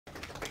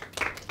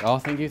Oh,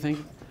 thank you, thank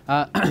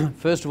you.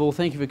 First of all,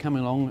 thank you for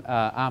coming along.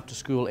 After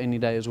school any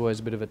day is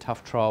always a bit of a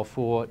tough trial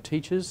for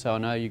teachers, so I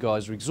know you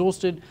guys are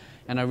exhausted,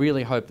 and I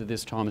really hope that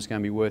this time is going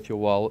to be worth your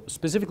while,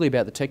 specifically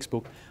about the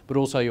textbook, but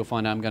also you'll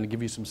find out I'm going to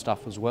give you some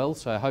stuff as well,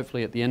 so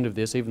hopefully at the end of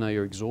this, even though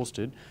you're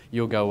exhausted,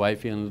 you'll go away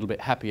feeling a little bit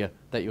happier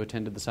that you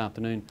attended this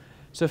afternoon.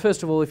 So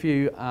first of all, if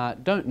you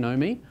don't know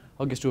me,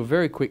 I'll just do a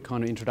very quick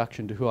kind of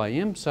introduction to who I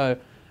am. So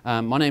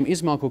my name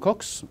is Michael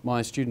Cox.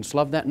 My students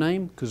love that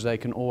name because they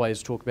can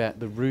always talk about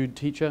the rude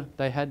teacher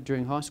they had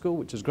during high school,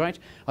 which is great.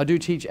 I do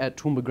teach at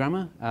Toowoomba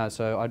Grammar,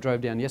 so I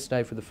drove down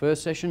yesterday for the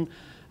first session.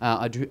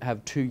 I do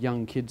have 2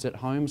 young kids at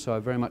home, so I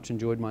very much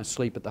enjoyed my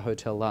sleep at the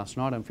hotel last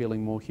night. I'm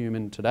feeling more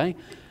human today.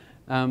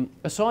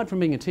 Aside from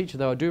being a teacher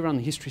though, I do run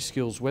the History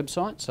Skills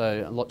website,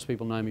 so lots of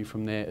people know me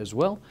from there as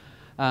well.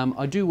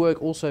 I do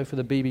work also for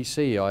the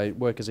BBC. I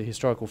work as a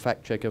historical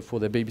fact checker for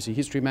the BBC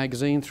History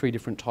magazine, 3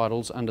 different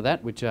titles under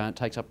that, which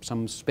takes up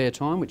some spare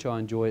time, which I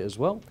enjoy as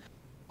well.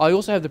 I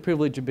also have the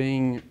privilege of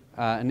being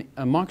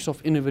a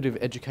Microsoft Innovative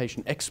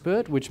Education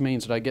expert, which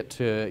means that I get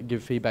to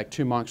give feedback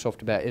to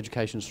Microsoft about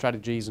education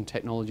strategies and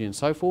technology and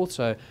so forth,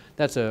 so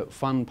that's a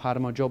fun part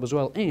of my job as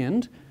well.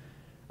 And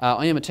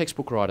I am a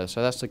textbook writer,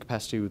 so that's the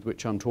capacity with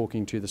which I'm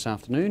talking to this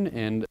afternoon,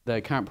 and the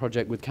current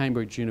project with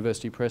Cambridge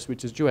University Press,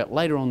 which is due out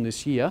later on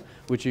this year,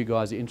 which you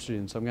guys are interested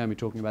in, so I'm going to be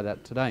talking about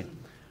that today.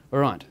 All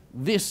right,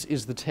 this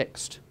is the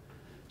text.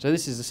 So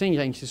this is the Senior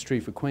Ancient History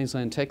for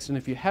Queensland text, and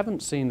if you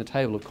haven't seen the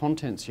table of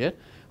contents yet,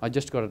 I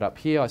just got it up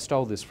here. I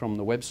stole this from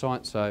the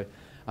website, so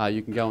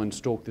you can go and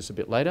stalk this a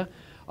bit later.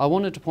 I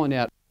wanted to point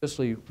out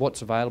firstly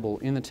what's available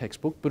in the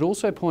textbook, but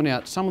also point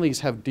out some of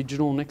these have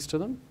digital next to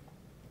them.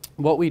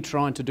 What we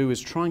try to do is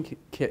try and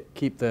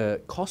keep the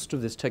cost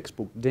of this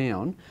textbook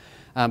down,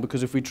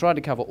 because if we tried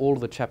to cover all of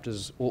the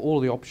chapters or all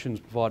of the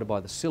options provided by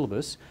the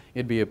syllabus,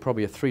 it'd be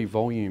probably a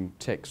 3-volume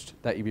text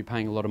that you'd be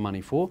paying a lot of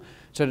money for.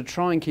 So to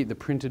try and keep the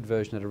printed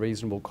version at a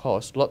reasonable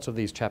cost, lots of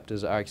these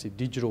chapters are actually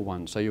digital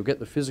ones. So you'll get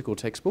the physical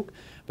textbook,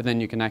 but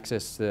then you can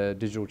access the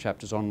digital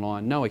chapters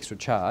online, no extra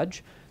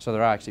charge. So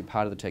they're actually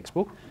part of the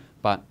textbook,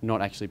 but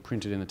not actually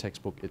printed in the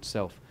textbook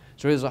itself.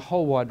 So there's a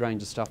whole wide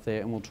range of stuff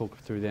there, and we'll talk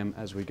through them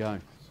as we go.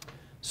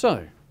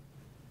 So,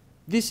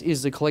 this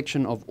is the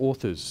collection of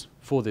authors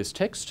for this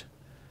text.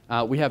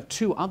 We have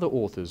 2 other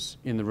authors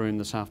in the room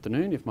this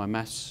afternoon, if my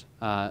maths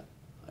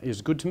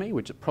is good to me,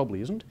 which it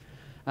probably isn't.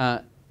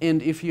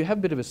 And if you have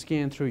a bit of a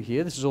scan through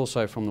here, this is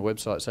also from the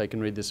website, so you can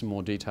read this in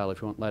more detail if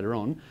you want later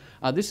on.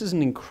 This is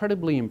an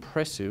incredibly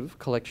impressive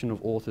collection of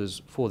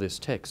authors for this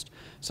text.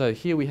 So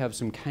here we have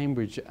some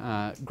Cambridge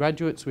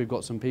graduates, we've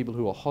got some people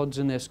who are HODs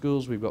in their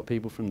schools, we've got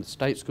people from the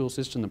state school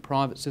system, the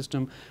private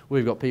system,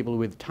 we've got people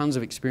with tons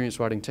of experience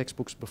writing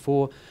textbooks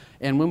before.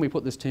 And when we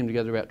put this team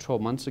together about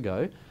 12 months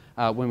ago,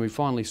 when we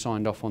finally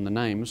signed off on the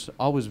names,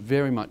 I was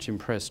very much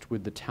impressed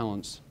with the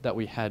talents that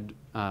we had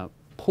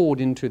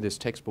poured into this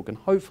textbook, and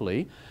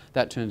hopefully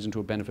that turns into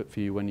a benefit for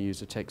you when you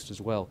use the text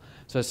as well.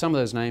 So some of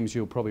those names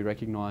you'll probably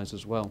recognise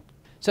as well.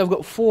 So I've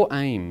got 4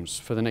 aims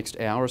for the next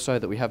hour or so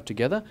that we have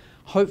together.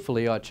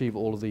 Hopefully I achieve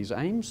all of these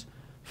aims.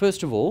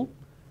 First of all,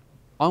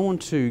 I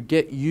want to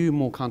get you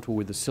more comfortable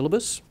with the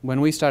syllabus. When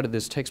we started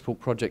this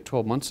textbook project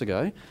 12 months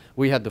ago,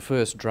 we had the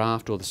first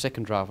draft or the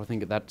second draft I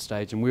think at that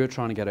stage, and we were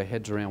trying to get our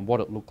heads around what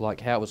it looked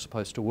like, how it was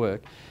supposed to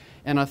work.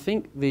 And I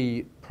think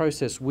the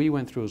process we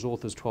went through as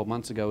authors 12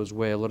 months ago is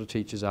where a lot of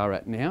teachers are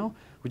at now,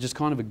 which is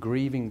kind of a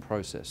grieving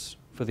process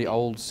for the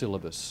old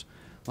syllabus.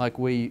 Like,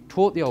 we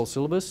taught the old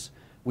syllabus,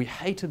 we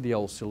hated the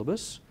old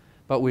syllabus,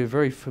 but we're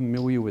very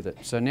familiar with it.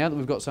 So now that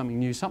we've got something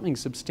new, something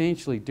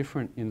substantially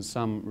different in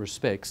some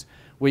respects,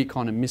 we're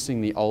kind of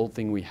missing the old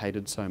thing we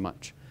hated so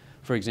much.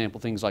 For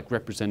example, things like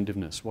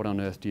representativeness. What on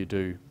earth do you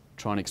do?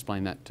 Try and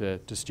explain that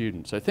to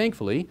students. So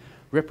thankfully,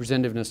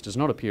 representativeness does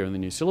not appear in the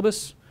new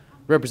syllabus.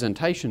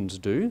 Representations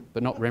do,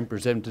 but not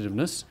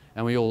representativeness,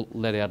 and we all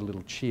let out a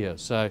little cheer.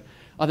 So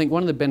I think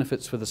one of the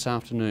benefits for this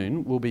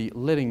afternoon will be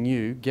letting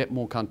you get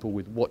more comfortable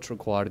with what's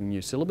required in the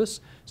new syllabus,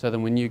 so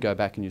then when you go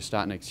back and you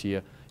start next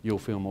year, you'll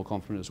feel more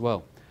confident as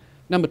well.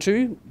 Number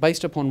 2,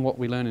 based upon what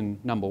we learn in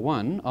number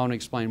 1, I want to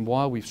explain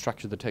why we've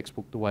structured the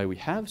textbook the way we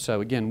have.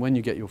 So again, when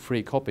you get your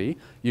free copy,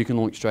 you can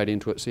launch straight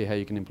into it, see how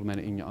you can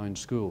implement it in your own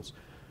schools.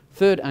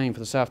 Third aim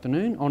for this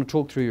afternoon, I want to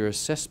talk through your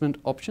assessment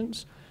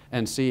options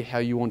and see how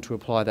you want to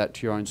apply that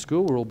to your own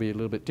school. We'll all be a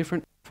little bit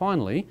different.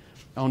 Finally,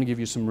 I want to give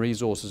you some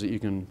resources that you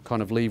can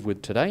kind of leave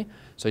with today,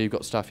 so you've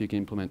got stuff you can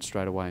implement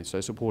straight away.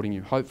 So supporting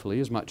you hopefully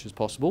as much as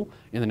possible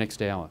in the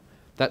next hour.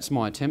 That's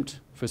my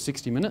attempt for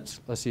 60 minutes.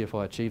 Let's see if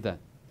I achieve that.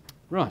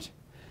 Right,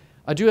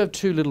 I do have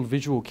 2 little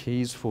visual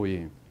keys for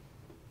you.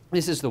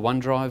 This is the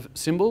OneDrive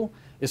symbol.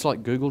 It's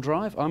like Google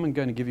Drive. I'm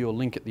going to give you a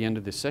link at the end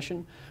of this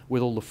session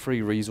with all the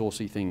free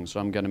resourcey things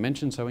I'm going to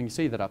mention. So when you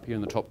see that up here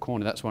in the top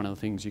corner, that's one of the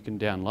things you can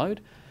download.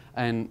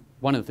 And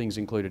one of the things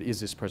included is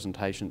this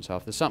presentation. So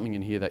if there's something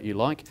in here that you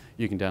like,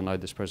 you can download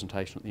this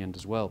presentation at the end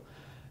as well.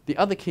 The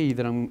other key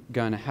that I'm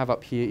going to have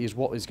up here is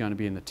what is going to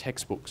be in the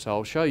textbook. So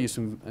I'll show you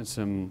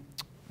some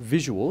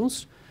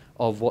visuals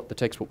of what the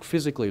textbook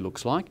physically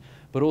looks like,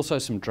 but also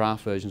some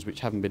draft versions which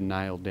haven't been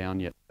nailed down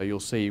yet. So you'll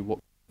see what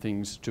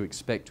things to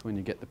expect when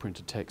you get the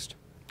printed text.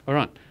 All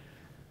right.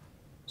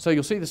 So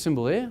you'll see the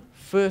symbol there.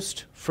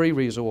 First free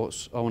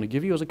resource I want to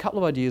give you is a couple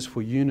of ideas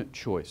for unit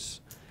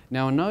choice.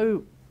 Now I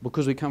know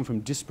because we come from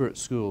disparate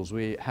schools,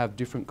 we have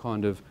different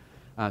kind of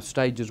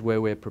stages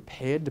where we're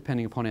prepared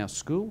depending upon our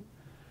school.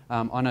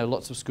 I know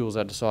lots of schools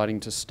are deciding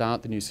to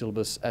start the new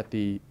syllabus at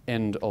the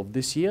end of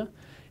this year,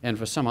 and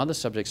for some other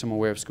subjects I'm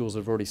aware of schools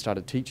that have already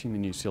started teaching the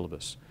new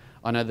syllabus.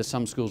 I know there's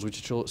some schools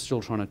which are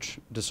still trying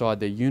to decide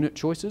their unit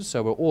choices,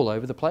 so we're all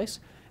over the place,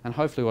 and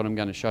hopefully what I'm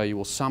going to show you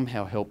will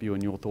somehow help you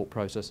in your thought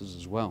processes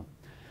as well.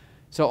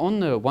 So on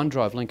the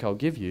OneDrive link I'll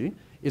give you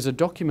is a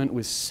document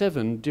with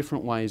 7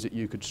 different ways that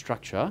you could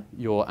structure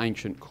your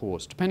ancient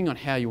course, depending on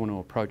how you want to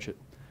approach it.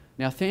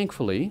 Now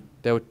thankfully,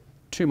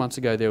 2 months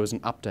ago there was an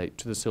update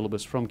to the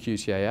syllabus from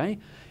QCAA,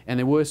 and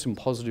there were some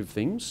positive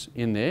things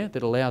in there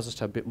that allows us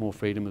to have a bit more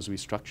freedom as we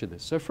structure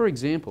this. So for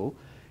example,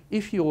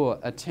 if your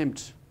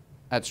attempt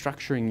at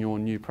structuring your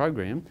new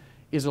program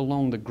is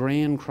along the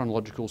grand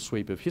chronological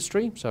sweep of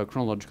history, so a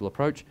chronological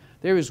approach,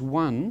 there is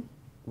one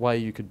way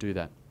you could do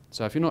that.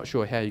 So if you're not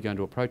sure how you're going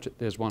to approach it,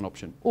 there's one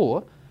option.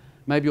 Or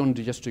maybe you want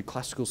to just do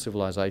classical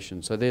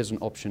civilization, so there's an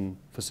option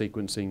for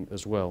sequencing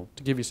as well,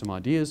 to give you some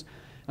ideas.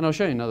 And I'll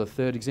show you another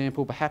third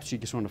example. Perhaps you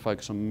just want to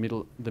focus on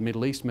the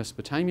Middle East,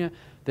 Mesopotamia.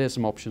 There's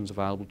some options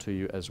available to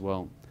you as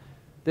well.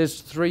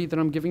 There's 3 that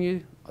I'm giving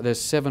you.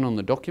 There's 7 on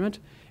the document,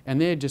 and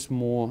they're just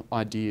more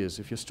ideas.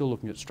 If you're still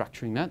looking at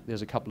structuring that,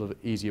 there's a couple of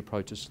easy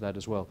approaches to that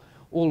as well.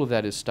 All of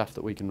that is stuff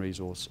that we can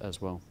resource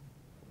as well.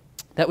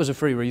 That was a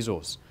free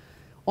resource.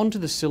 On to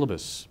the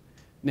syllabus.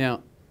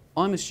 Now,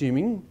 I'm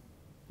assuming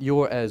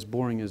you're as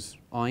boring as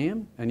I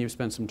am, and you've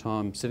spent some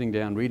time sitting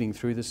down reading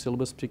through the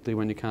syllabus, particularly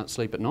when you can't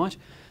sleep at night.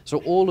 So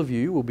all of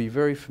you will be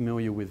very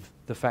familiar with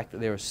the fact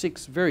that there are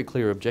 6 very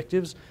clear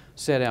objectives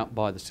set out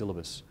by the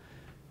syllabus.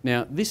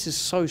 Now, this is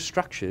so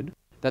structured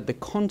that the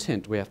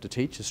content we have to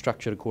teach is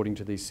structured according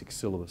to these 6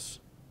 syllabus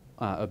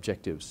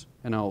objectives,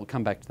 and I'll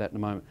come back to that in a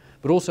moment.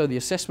 But also the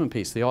assessment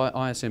piece, the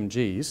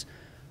ISMGs,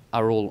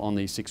 are all on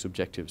these 6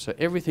 objectives. So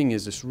everything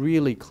is this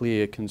really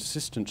clear,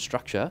 consistent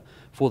structure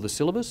for the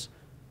syllabus.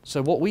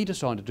 So what we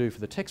decide to do for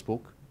the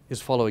textbook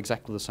is follow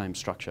exactly the same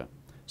structure.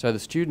 So the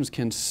students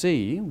can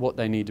see what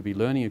they need to be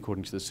learning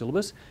according to the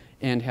syllabus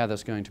and how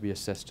that's going to be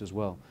assessed as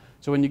well.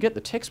 So when you get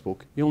the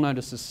textbook, you'll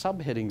notice the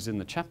subheadings in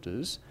the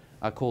chapters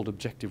are called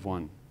Objective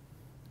 1,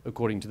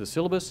 according to the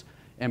syllabus,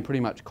 and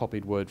pretty much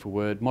copied word for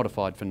word,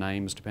 modified for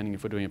names, depending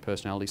if we're doing a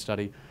personality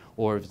study,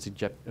 or if it's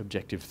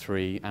Objective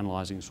 3,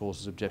 Analysing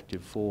Sources,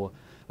 Objective 4,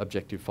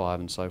 Objective 5,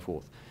 and so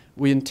forth.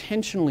 We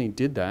intentionally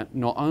did that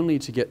not only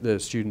to get the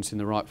students in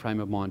the right frame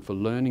of mind for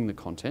learning the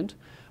content,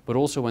 but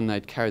also when they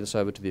carry this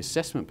over to the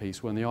assessment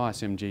piece, when the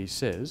ISMG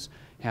says,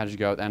 how did you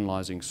go with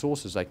analysing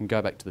sources, they can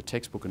go back to the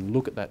textbook and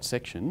look at that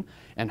section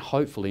and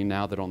hopefully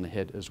nail that on the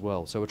head as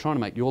well. So we're trying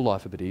to make your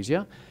life a bit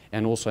easier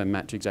and also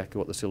match exactly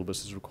what the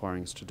syllabus is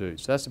requiring us to do.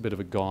 So that's a bit of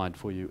a guide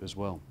for you as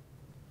well.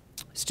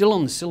 Still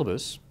on the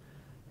syllabus,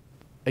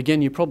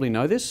 again, you probably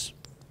know this,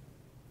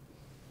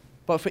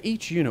 but for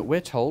each unit, we're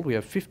told we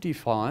have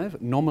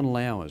 55 nominal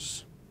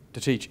hours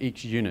to teach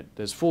each unit.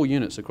 There's 4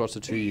 units across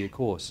a 2-year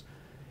course.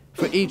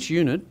 For each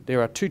unit,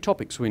 there are 2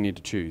 topics we need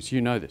to choose.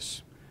 You know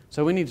this.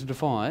 So we need to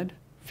divide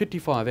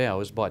 55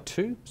 hours by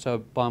 2. So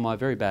by my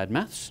very bad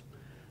maths,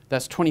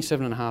 that's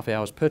 27.5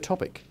 hours per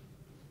topic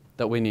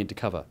that we need to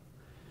cover.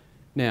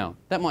 Now,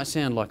 that might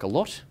sound like a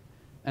lot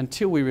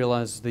until we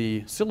realise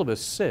the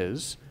syllabus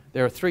says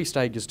there are 3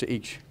 stages to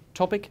each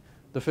topic.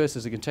 The first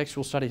is a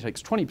contextual study, it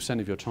takes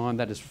 20% of your time,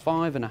 that is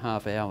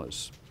 5.5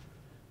 hours.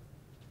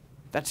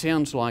 That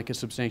sounds like a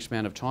substantial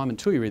amount of time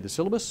until you read the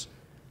syllabus,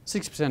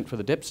 6% for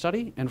the depth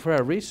study, and for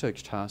our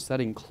research task, that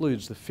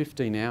includes the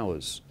 15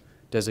 hours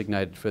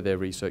designated for their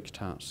research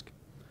task.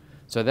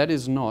 So that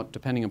is not,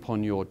 depending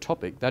upon your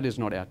topic, that is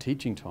not our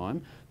teaching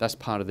time, that's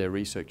part of their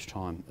research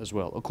time as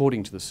well,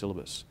 according to the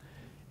syllabus.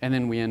 And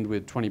then we end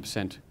with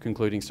 20%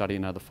 concluding study,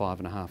 another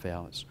 5.5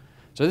 hours.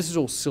 So this is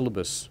all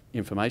syllabus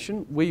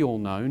information. We all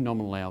know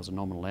nominal hours are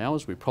nominal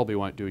hours. We probably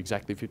won't do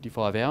exactly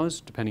 55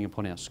 hours, depending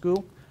upon our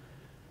school.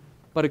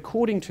 But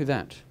according to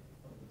that,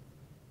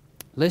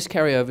 let's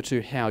carry over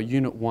to how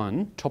Unit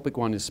 1, Topic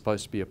 1 is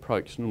supposed to be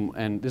approached,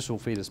 and this will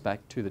feed us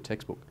back to the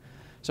textbook.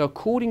 So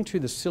according to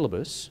the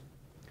syllabus,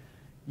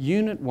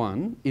 Unit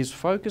 1 is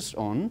focused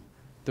on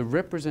the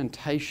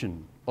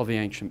representation of the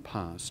ancient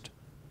past.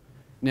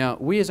 Now,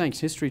 we as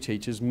ancient history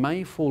teachers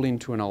may fall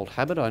into an old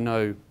habit. I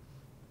know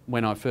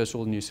when I first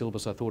saw the new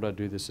syllabus, I thought I'd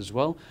do this as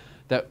well,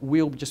 that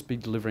we'll just be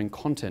delivering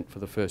content for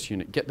the first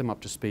unit, get them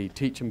up to speed,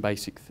 teach them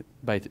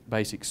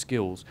basic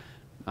skills,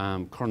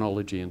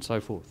 chronology and so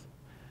forth.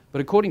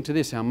 But according to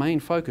this, our main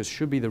focus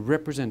should be the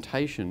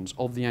representations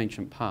of the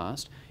ancient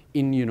past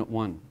in Unit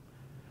 1.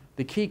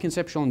 The key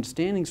conceptual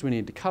understandings we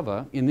need to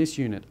cover in this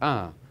unit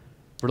are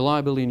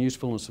reliability and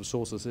usefulness of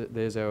sources,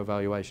 there's our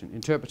evaluation,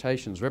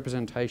 interpretations,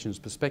 representations,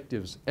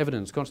 perspectives,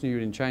 evidence,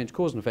 continuity and change,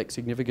 cause and effect,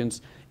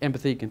 significance,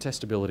 empathy,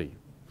 contestability.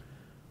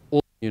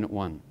 All Unit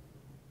 1.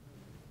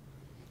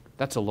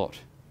 That's a lot.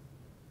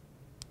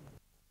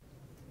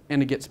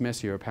 and it gets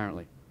messier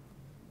apparently.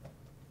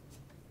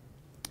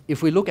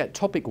 If we look at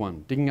topic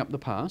 1, digging up the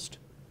past,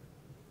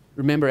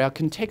 remember our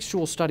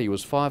contextual study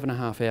was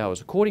 5.5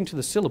 hours. According to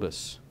the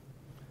syllabus,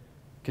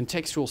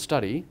 contextual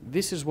study,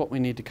 this is what we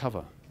need to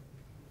cover.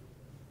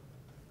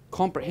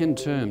 Comprehend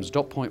terms,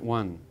 dot point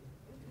 1.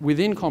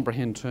 Within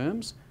comprehend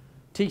terms,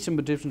 teach them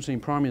the difference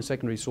between primary and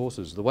secondary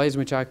sources, the ways in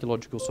which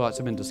archaeological sites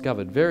have been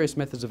discovered, various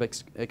methods of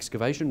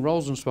excavation,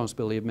 roles and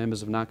responsibility of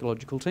members of an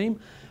archaeological team,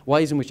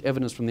 ways in which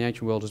evidence from the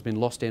ancient world has been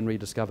lost and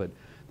rediscovered.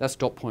 That's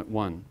dot point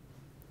 1.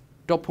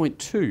 Dot point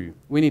 2,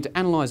 we need to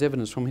analyse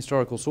evidence from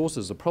historical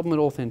sources, the problem of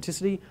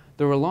authenticity,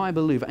 the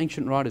reliability of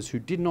ancient writers who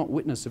did not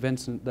witness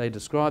events that they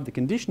describe, the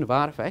condition of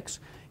artefacts,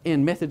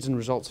 and methods and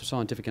results of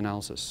scientific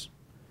analysis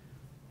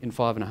in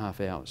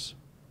 5.5 hours.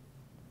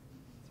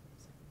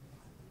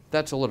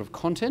 That's a lot of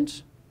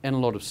content and a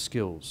lot of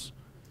skills.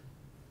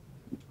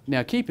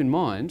 Now keep in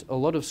mind, a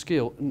lot of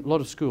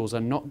schools are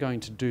not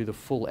going to do the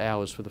full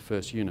hours for the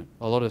first unit.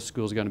 A lot of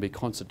schools are going to be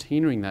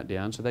concertinaing that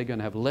down, so they're going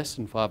to have less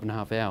than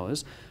 5.5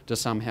 hours to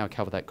somehow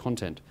cover that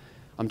content.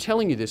 I'm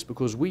telling you this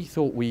because we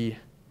thought we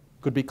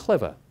could be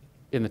clever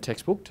in the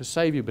textbook to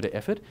save you a bit of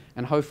effort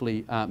and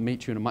hopefully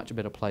meet you in a much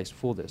better place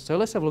for this. So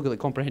let's have a look at the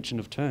comprehension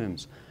of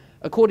terms.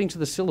 According to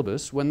the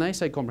syllabus, when they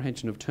say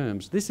comprehension of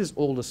terms, this is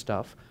all the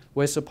stuff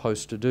we're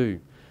supposed to do.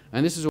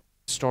 And this is all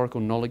historical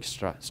knowledge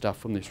stuff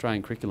from the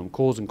Australian curriculum,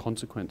 cause and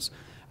consequence.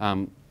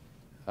 And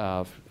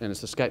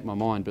it's escaped my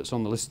mind, but it's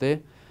on the list there.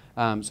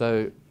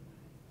 So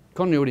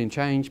continuity and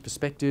change,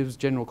 perspectives,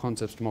 general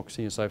concepts,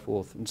 democracy and so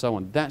forth and so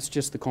on. That's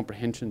just the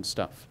comprehension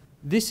stuff.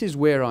 This is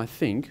where I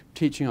think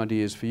teaching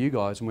ideas for you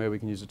guys and where we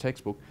can use a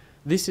textbook,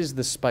 this is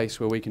the space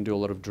where we can do a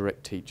lot of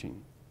direct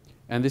teaching.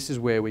 And this is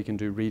where we can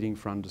do reading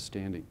for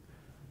understanding,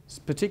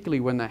 particularly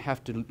when they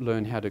have to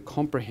learn how to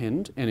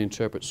comprehend and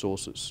interpret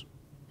sources.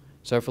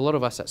 So for a lot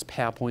of us, that's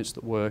PowerPoints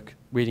that work,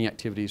 reading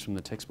activities from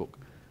the textbook.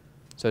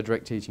 So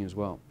direct teaching as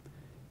well.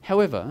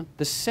 However,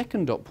 the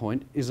second dot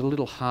point is a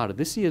little harder.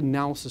 This is the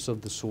analysis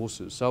of the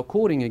sources. So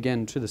according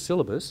again to the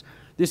syllabus,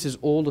 this is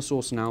all the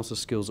source analysis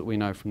skills that we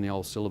know from the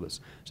old syllabus.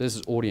 So this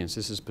is audience,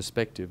 this is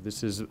perspective,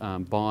 this is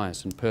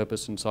bias and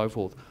purpose and so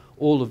forth.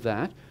 All of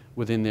that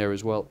within there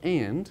as well,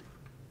 and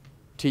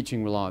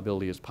teaching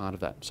reliability as part of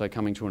that. So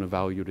coming to an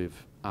evaluative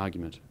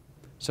argument.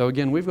 So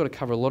again, we've got to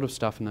cover a lot of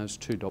stuff in those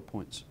 2 dot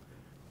points.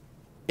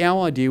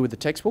 Our idea with the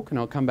textbook, and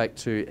I'll come back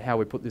to how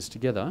we put this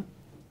together,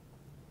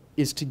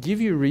 is to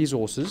give you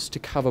resources to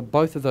cover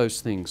both of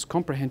those things,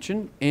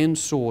 comprehension and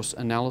source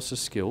analysis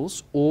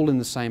skills, all in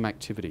the same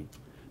activity.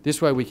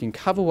 This way we can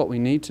cover what we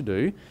need to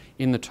do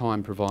in the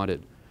time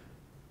provided.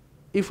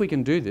 If we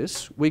can do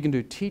this, we can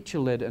do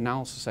teacher-led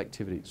analysis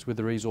activities with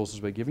the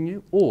resources we're giving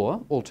you,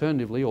 or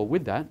alternatively, or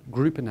with that,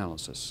 group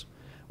analysis,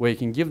 where you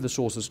can give the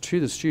sources to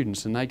the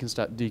students and they can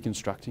start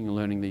deconstructing and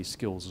learning these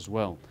skills as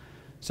well.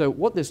 So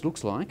what this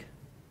looks like,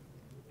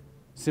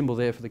 symbol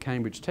there for the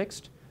Cambridge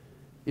text,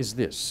 is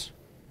this.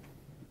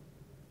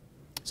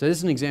 So this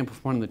is an example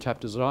from one of the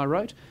chapters that I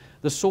wrote.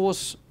 The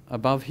source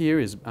above here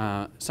is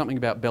something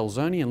about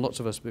Belzoni, and lots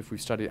of us, if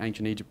we've studied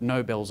ancient Egypt,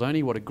 know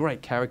Belzoni, what a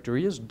great character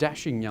he is,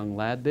 dashing young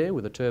lad there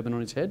with a turban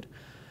on his head.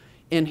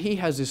 And he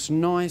has this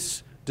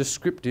nice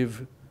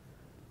descriptive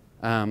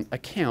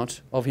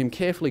account of him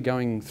carefully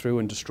going through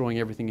and destroying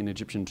everything in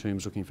Egyptian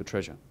tombs looking for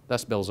treasure.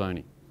 That's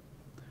Belzoni.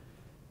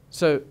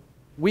 So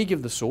we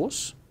give the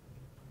source.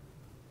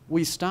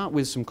 We start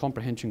with some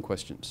comprehension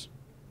questions.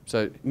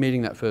 So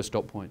meeting that first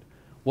dot point.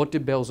 What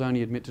did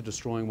Belzoni admit to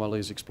destroying while he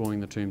was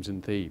exploring the tombs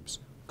in Thebes?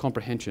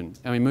 Comprehension.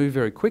 And we move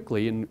very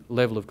quickly in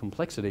level of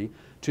complexity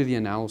to the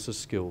analysis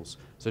skills.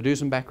 So do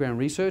some background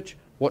research.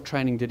 What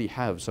training did he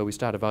have? So we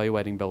start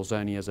evaluating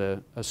Belzoni as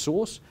a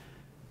source.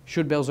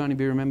 Should Belzoni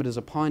be remembered as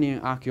a pioneer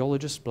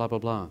archaeologist? Blah, blah,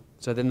 blah.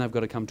 So then they've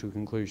got to come to a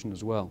conclusion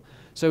as well.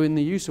 So in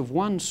the use of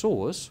one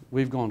source,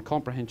 we've gone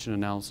comprehension,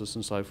 analysis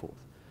and so forth.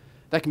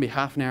 That can be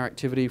half an hour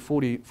activity,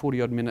 40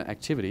 odd minute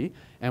activity,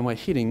 and we're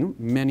hitting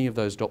many of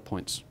those dot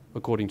points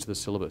according to the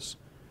syllabus.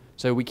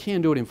 So we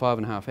can do it in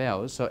 5.5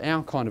 hours. So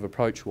our kind of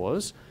approach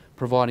was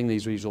providing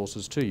these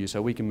resources to you so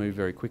we can move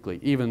very quickly,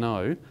 even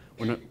though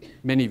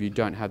many of you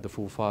don't have the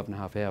full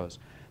 5.5 hours.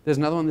 There's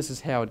another one, this is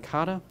Howard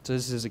Carter. So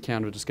this is his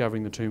account of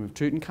discovering the tomb of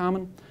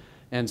Tutankhamun.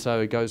 And so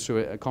it goes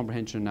through a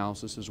comprehension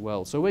analysis as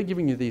well. So we're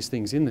giving you these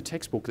things in the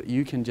textbook that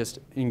you can just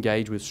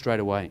engage with straight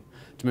away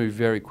to move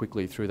very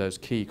quickly through those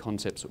key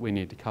concepts that we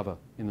need to cover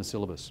in the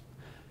syllabus.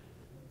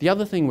 The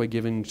other thing we're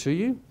giving to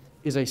you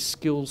is a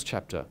skills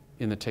chapter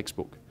in the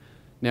textbook.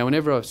 Now,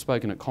 whenever I've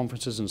spoken at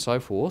conferences and so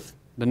forth,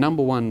 the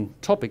number one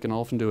topic, and I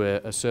often do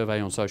a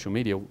survey on social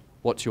media,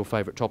 what's your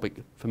favourite topic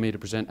for me to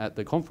present at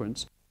the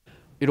conference?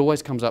 It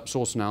always comes up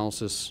source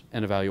analysis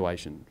and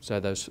evaluation. So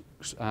those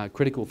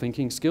critical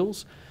thinking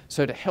skills.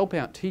 So to help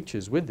out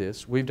teachers with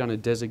this, we've done a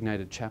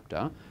designated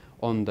chapter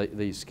on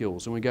these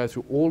skills. And we go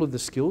through all of the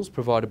skills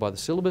provided by the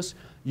syllabus,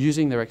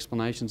 using their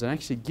explanations, and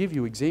actually give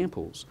you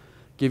examples,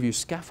 give you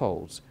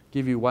scaffolds,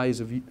 give you ways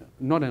of,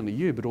 not only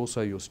you, but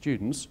also your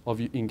students,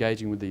 of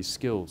engaging with these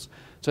skills.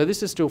 So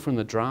this is still from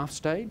the draft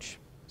stage.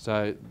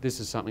 So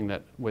this is something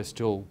that we're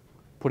still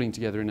putting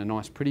together in a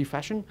nice pretty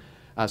fashion,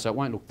 so it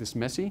won't look this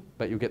messy,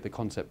 but you'll get the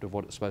concept of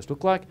what it's supposed to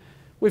look like.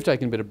 We've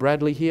taken a bit of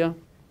Bradley here,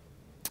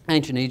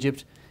 Ancient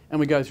Egypt, and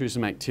we go through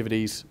some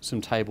activities,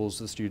 some tables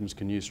the students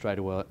can use straight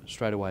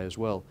away as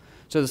well.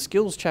 So the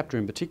skills chapter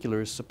in particular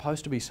is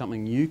supposed to be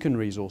something you can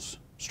resource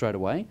straight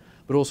away,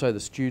 but also the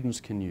students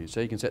can use.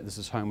 So you can set this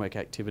as homework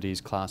activities,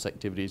 class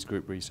activities,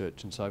 group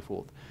research and so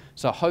forth.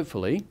 So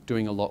hopefully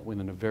doing a lot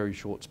within a very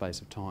short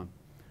space of time.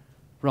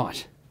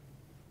 Right,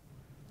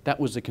 that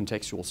was the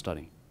contextual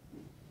study.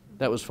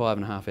 That was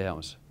 5.5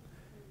 hours.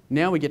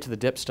 Now we get to the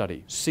depth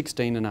study,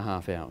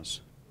 16.5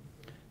 hours.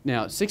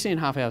 Now,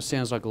 16.5 hours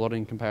sounds like a lot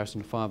in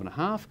comparison to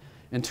 5.5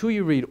 until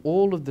you read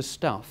all of the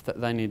stuff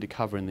that they need to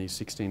cover in these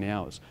 16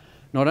 hours.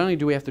 Not only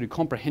do we have to do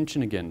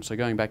comprehension again, so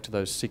going back to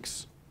those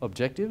 6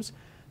 objectives,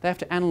 they have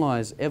to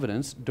analyse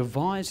evidence,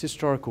 devise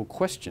historical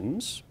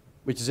questions,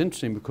 which is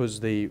interesting because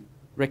the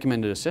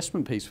recommended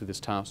assessment piece for this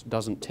task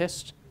doesn't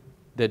test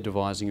their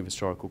devising of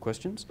historical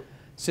questions,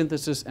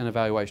 synthesis and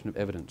evaluation of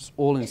evidence,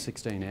 all in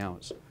 16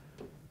 hours.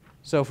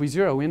 So if we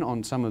zero in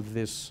on some of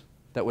this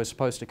that we're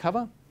supposed to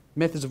cover,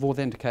 methods of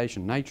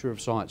authentication, nature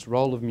of sites,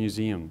 role of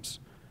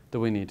museums that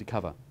we need to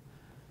cover.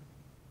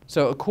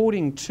 So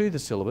according to the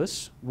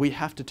syllabus, we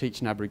have to teach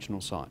an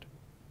Aboriginal site.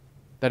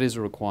 That is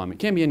a requirement.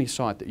 It can be any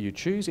site that you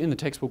choose. In the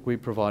textbook we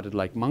provided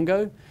Lake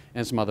Mungo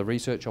and some other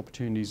research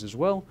opportunities as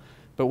well.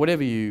 But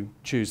whatever you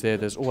choose there,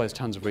 there's always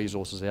tons of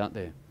resources out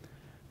there.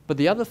 But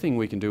the other thing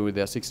we can do with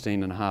our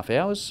 16.5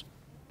 hours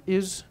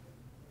is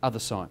other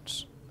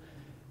sites.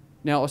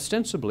 Now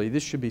ostensibly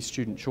this should be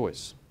student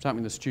choice,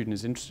 something the student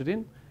is interested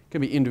in. Can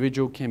be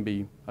individual, can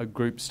be a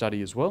group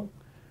study as well.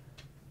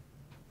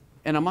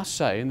 And I must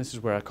say, and this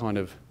is where I kind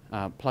of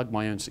plug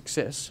my own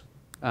success,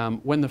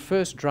 when the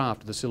first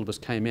draft of the syllabus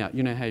came out,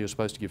 you know how you're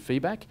supposed to give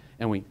feedback,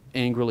 and we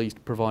angrily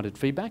provided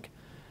feedback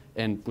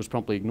and was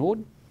promptly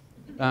ignored.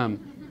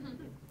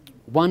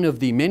 One of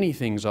the many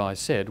things I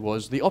said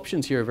was, the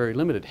options here are very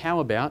limited. How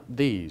about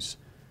these?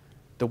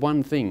 The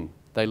one thing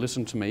they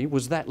listened to me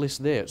was that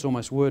list there. It's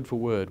almost word for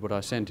word what I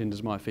sent in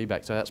as my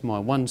feedback. So that's my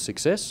one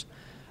success.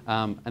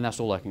 And that's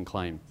all I can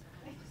claim.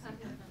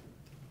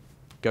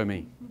 Go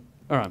me.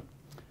 All right.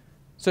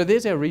 So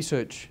there's our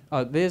research,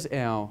 there's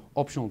our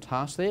optional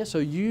task there. So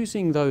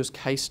using those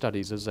case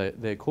studies, as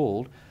they're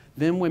called,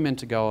 then we're meant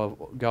to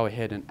go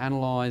ahead and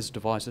analyse,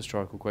 devise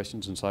historical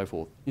questions and so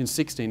forth in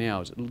 16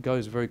 hours. It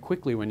goes very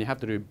quickly when you have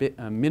to do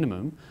a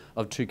minimum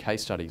of 2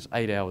 case studies,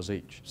 8 hours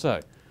each. So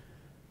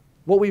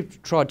what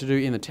we've tried to do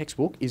in the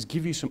textbook is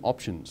give you some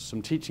options,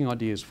 some teaching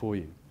ideas for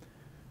you.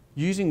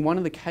 Using one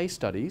of the case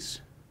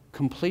studies,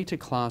 complete a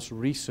class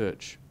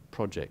research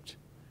project.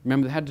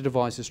 Remember, they had to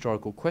devise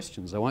historical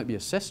questions. They won't be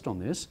assessed on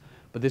this,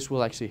 but this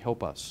will actually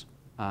help us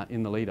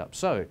in the lead up.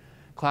 So,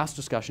 class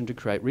discussion to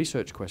create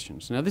research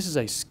questions. Now, this is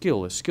a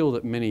skill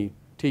that many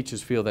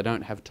teachers feel they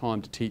don't have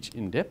time to teach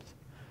in depth.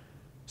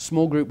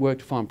 Small group work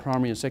to find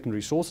primary and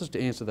secondary sources to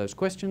answer those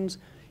questions.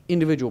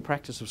 Individual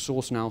practice of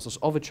source analysis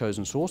of a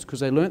chosen source, because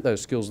they learnt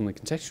those skills in the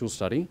contextual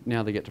study,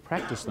 now they get to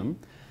practice them.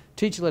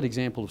 Teacher-led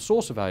example of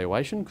source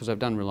evaluation, because they've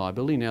done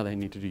reliability, now they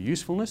need to do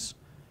usefulness.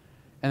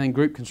 And then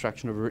group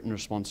construction of a written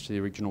response to the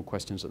original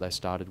questions that they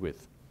started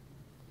with.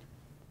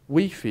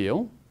 We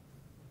feel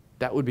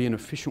that would be an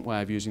efficient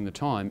way of using the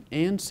time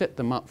and set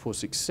them up for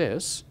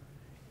success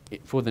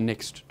for the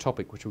next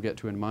topic, which we'll get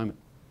to in a moment.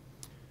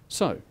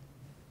 So,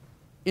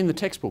 in the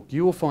textbook,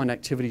 you will find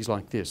activities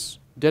like this,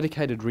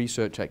 dedicated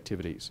research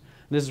activities.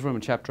 This is from a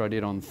chapter I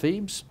did on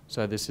Thebes.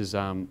 So this is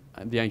the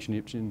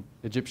ancient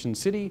Egyptian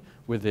city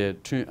with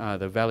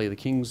the Valley of the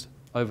Kings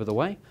over the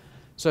way.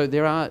 So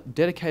there are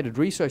dedicated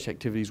research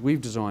activities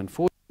we've designed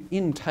for you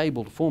in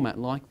tabled format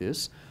like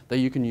this that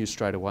you can use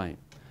straight away.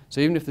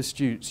 So even if the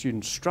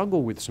students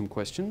struggle with some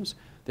questions,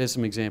 there's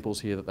some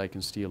examples here that they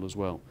can steal as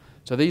well.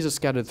 So these are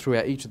scattered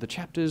throughout each of the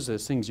chapters.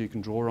 There's things you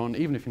can draw on.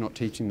 Even if you're not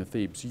teaching the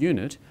Thebes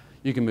unit,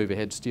 you can move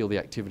ahead, steal the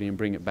activity and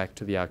bring it back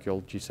to the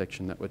archaeology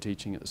section that we're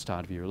teaching at the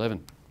start of Year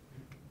 11.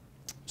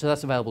 So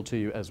that's available to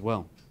you as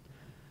well.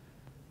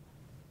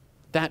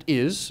 That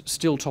is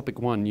still topic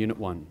 1, unit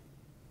 1.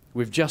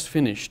 We've just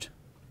finished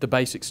the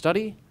basic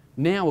study.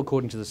 Now,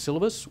 according to the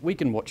syllabus, we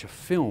can watch a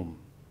film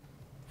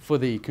for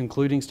the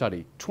concluding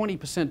study.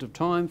 20% of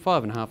time,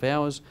 5.5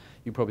 hours.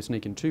 You probably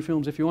sneak in 2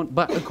 films if you want.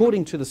 But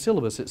according to the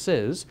syllabus, it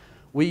says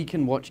we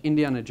can watch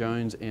Indiana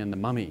Jones and the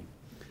Mummy.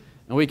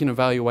 And we can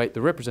evaluate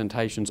the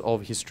representations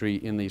of history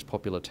in these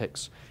popular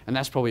texts. And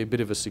that's probably a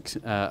bit of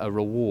a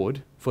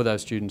reward for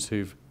those students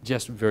who've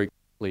just very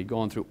quickly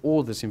gone through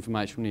all this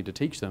information we need to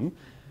teach them.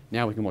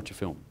 Now we can watch a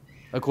film,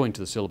 according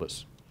to the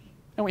syllabus.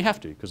 And we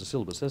have to, because the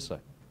syllabus says so.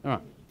 All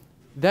right.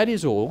 That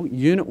is all,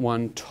 Unit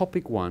 1,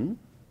 Topic 1.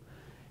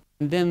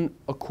 And then,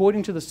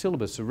 according to the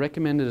syllabus, the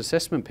recommended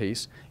assessment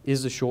piece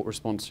is the short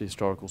response to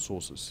historical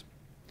sources.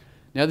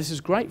 Now, this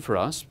is great for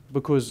us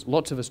because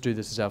lots of us do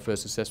this as our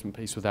first assessment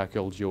piece with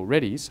archaeology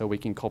already, so we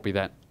can copy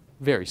that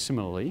very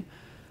similarly.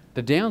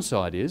 The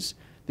downside is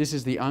this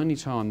is the only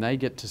time they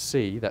get to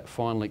see that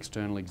final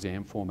external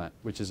exam format,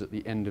 which is at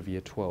the end of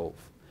Year 12.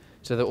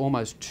 So they're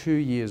almost 2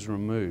 years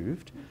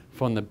removed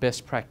from the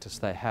best practice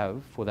they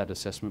have for that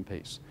assessment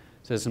piece.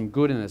 So there's some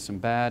good and there's some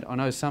bad. I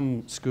know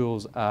some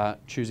schools are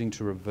choosing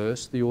to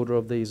reverse the order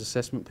of these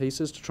assessment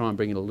pieces to try and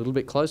bring it a little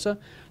bit closer.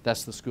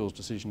 That's the school's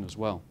decision as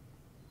well.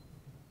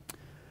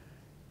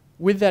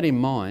 With that in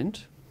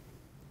mind,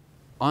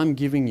 I'm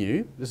giving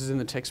you, this is in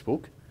the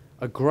textbook,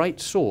 a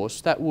great source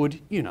that would,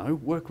 you know,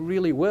 work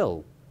really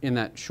well in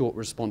that short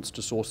response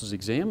to sources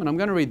exam. And I'm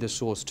going to read this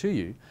source to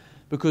you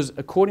because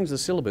according to the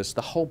syllabus,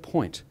 the whole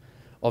point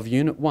of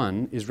Unit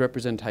 1 is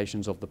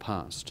representations of the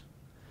past.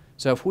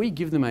 So if we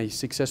give them a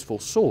successful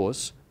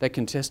source that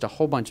can test a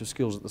whole bunch of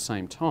skills at the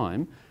same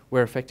time,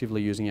 we're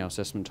effectively using our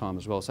assessment time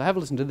as well. So have a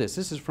listen to this.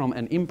 This is from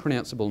an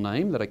impronounceable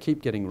name that I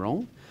keep getting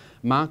wrong,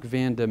 Mark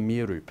van der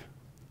Meeroop.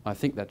 I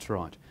think that's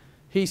right.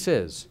 He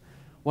says,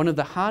 one of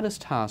the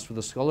hardest tasks for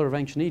the scholar of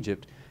ancient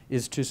Egypt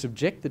is to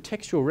subject the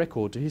textual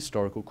record to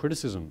historical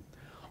criticism.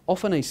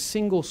 Often a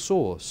single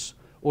source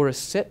or a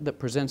set that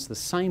presents the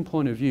same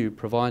point of view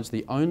provides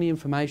the only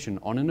information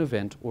on an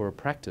event or a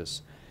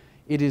practice.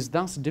 It is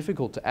thus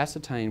difficult to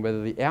ascertain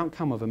whether the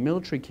outcome of a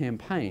military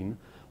campaign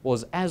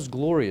was as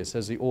glorious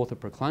as the author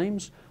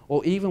proclaims,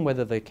 or even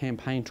whether the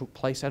campaign took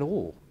place at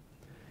all.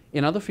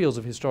 In other fields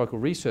of historical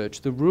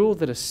research, the rule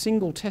that a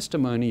single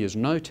testimony is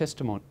no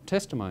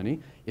testimony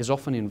is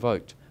often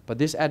invoked, but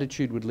this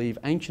attitude would leave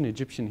ancient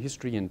Egyptian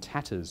history in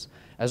tatters,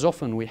 as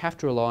often we have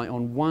to rely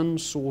on one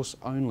source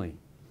only.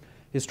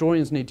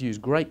 Historians need to use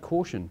great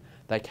caution.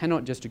 They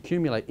cannot just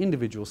accumulate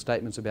individual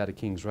statements about a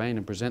king's reign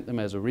and present them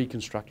as a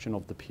reconstruction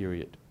of the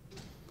period.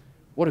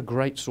 What a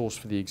great source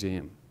for the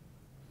exam.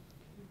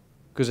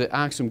 Because it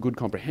asks some good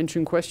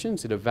comprehension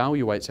questions, it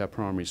evaluates our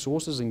primary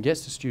sources and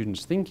gets the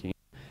students thinking,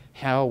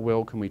 how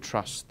well can we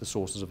trust the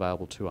sources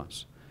available to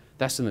us?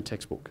 That's in the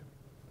textbook.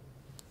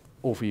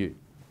 All for you.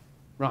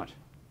 Right.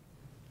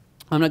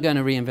 I'm not going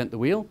to reinvent the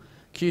wheel.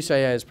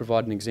 QCAA has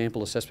provided an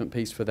example assessment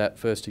piece for that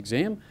first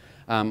exam.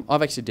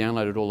 I've actually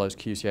downloaded all those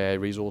QCAA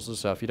resources,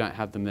 so if you don't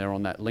have them, they're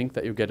on that link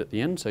that you'll get at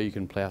the end, so you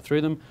can plough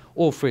through them.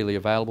 All freely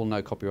available,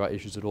 no copyright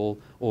issues at all,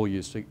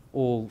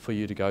 all for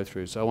you to go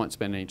through. So I won't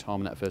spend any time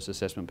on that first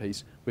assessment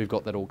piece. We've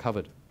got that all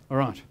covered. All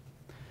right.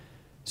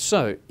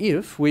 So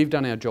if we've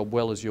done our job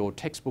well as your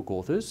textbook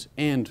authors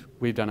and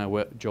we've done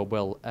our job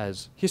well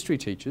as history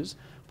teachers,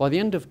 by the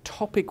end of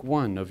topic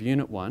 1 of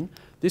Unit 1,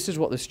 this is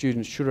what the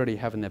students should already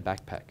have in their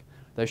backpack.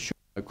 They should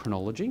know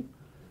chronology,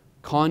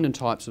 kind and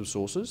types of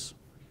sources,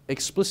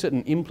 explicit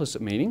and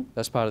implicit meaning,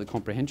 that's part of the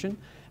comprehension,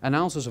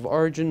 analysis of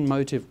origin,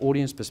 motive,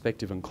 audience,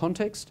 perspective and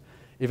context,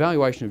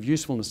 evaluation of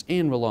usefulness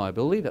and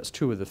reliability, that's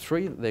 2 of the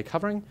 3 that they're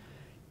covering.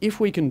 If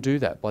we can do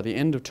that by the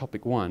end of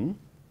topic 1,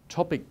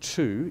 topic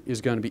 2 is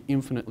going to be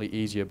infinitely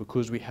easier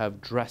because we have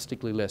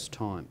drastically less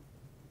time.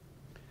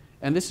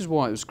 And this is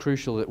why it was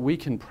crucial that we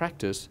can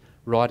practice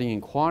writing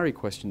inquiry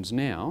questions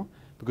now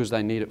because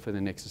they need it for the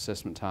next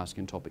assessment task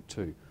in topic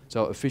 2.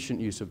 So efficient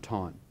use of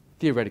time,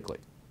 theoretically.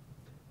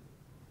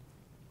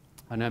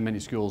 I know many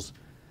schools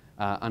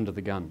are under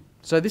the gun.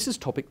 So this is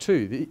topic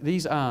 2.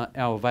 These are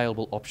our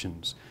available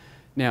options.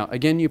 Now,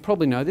 again, you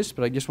probably know this,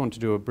 but I just want to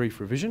do a brief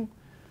revision.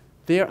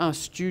 There are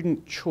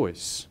student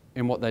choice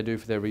in what they do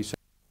for their research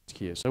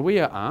here. So we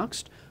are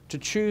asked to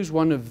choose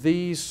one of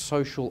these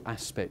social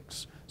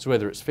aspects. So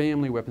whether it's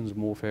family, weapons of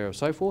warfare, or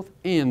so forth,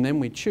 and then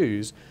we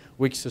choose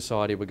which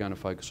society we're going to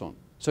focus on.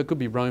 So it could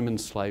be Roman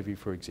slavery,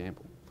 for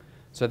example.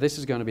 So this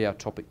is going to be our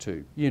topic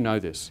 2. You know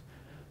this.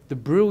 The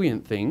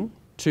brilliant thing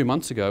 2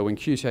 months ago when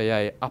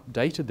QCAA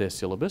updated their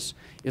syllabus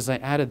is they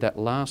added that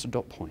last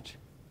dot point,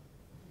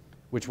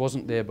 which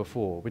wasn't there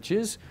before, which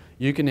is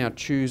you can now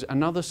choose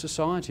another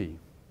society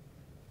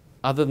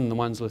other than the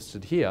ones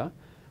listed here,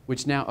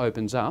 which now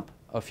opens up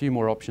a few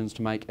more options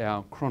to make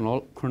our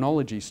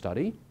chronology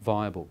study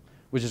viable,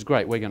 which is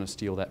great. We're going to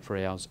steal that for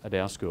ours at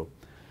our school.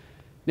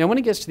 Now, when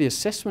it gets to the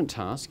assessment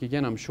task,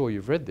 again, I'm sure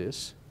you've read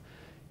this,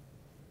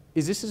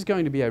 this is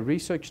going to be a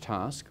research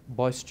task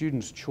by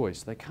students'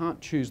 choice. They can't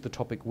choose the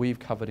topic we've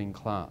covered in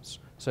class.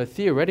 So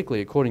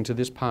theoretically, according to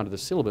this part of the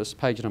syllabus,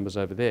 page numbers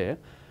over there,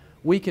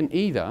 we can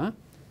either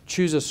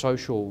choose a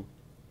social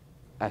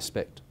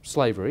aspect,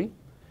 slavery,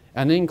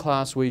 and in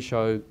class we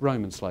show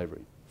Roman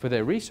slavery. For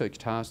their research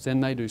tasks, then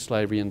they do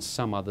slavery in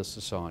some other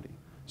society,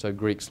 so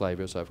Greek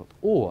slavery or so forth.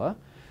 Or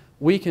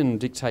we can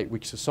dictate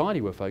which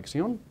society we're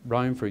focusing on,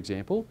 Rome for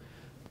example,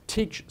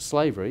 teach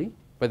slavery,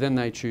 but then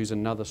they choose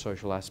another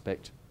social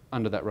aspect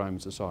under that Roman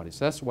society.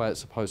 So that's the way it's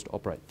supposed to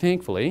operate.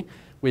 Thankfully,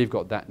 we've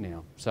got that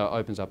now, so it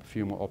opens up a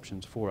few more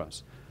options for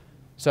us.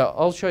 So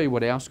I'll show you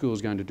what our school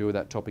is going to do with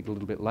that topic a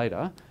little bit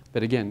later,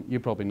 but again, you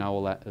probably know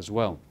all that as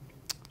well.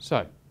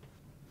 So,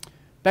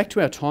 back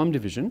to our time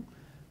division.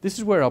 This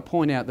is where I'll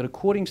point out that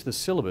according to the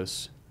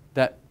syllabus,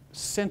 that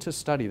centre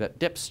study, that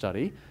depth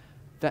study,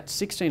 that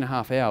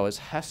 16.5 hours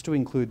has to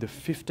include the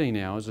 15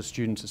 hours the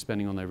students are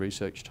spending on their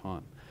research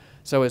time.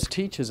 So as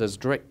teachers, as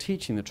direct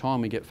teaching, the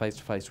time we get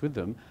face-to-face with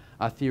them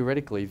are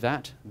theoretically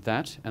that,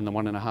 and the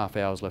 1.5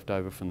 hours left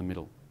over from the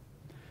middle.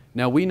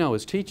 Now we know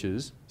as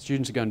teachers,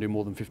 students are going to do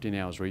more than 15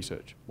 hours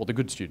research. Well, the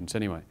good students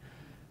anyway.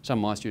 Some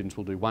of my students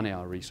will do 1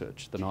 hour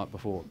research the night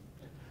before.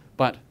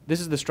 But this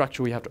is the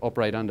structure we have to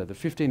operate under. The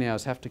 15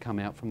 hours have to come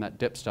out from that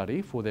depth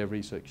study for their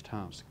research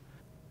task.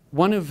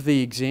 One of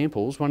the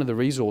examples, one of the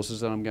resources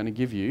that I'm going to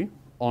give you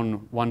on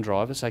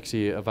OneDrive, it's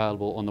actually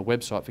available on the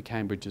website for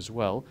Cambridge as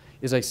well,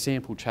 is a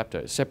sample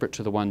chapter, separate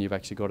to the one you've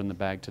actually got in the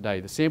bag today.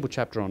 The sample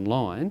chapter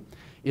online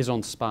is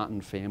on Spartan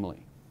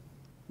family.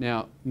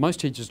 Now, most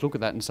teachers look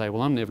at that and say,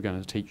 well, I'm never going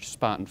to teach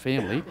Spartan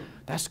family.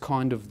 That's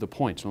kind of the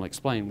point, and I'll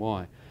explain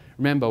why.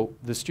 Remember,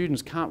 the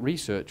students can't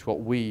research what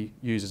we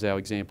use as our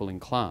example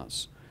in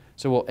class.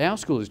 So what our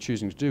school is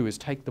choosing to do is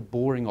take the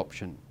boring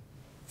option.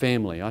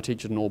 Family. I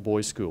teach at an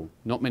all-boys school.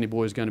 Not many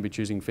boys are going to be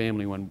choosing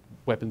family when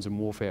weapons and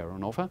warfare are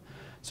on offer.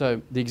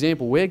 So the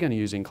example we're going to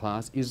use in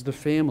class is the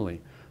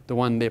family, the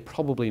one they're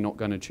probably not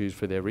going to choose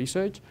for their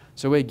research.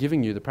 So we're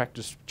giving you the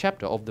practice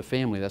chapter of the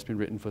family that's been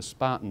written for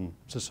Spartan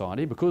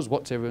society, because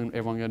what's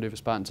everyone going to do for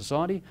Spartan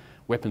society?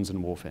 Weapons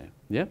and warfare.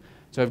 Yeah?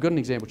 So I've got an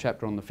example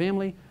chapter on the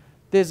family.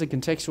 There's a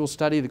contextual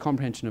study, the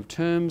comprehension of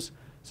terms.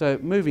 So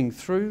moving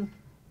through,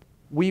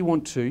 we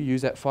want to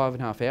use that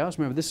 5.5 hours.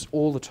 Remember, this is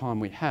all the time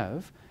we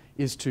have,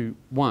 is to,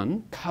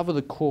 one, cover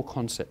the core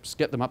concepts,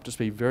 get them up to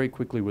speed very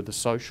quickly with the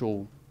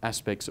social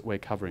aspects that we're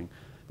covering.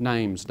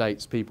 Names,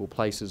 dates, people,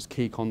 places,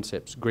 key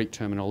concepts, Greek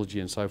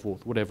terminology and so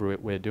forth, whatever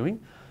we're doing.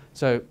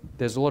 So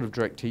there's a lot of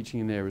direct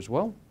teaching in there as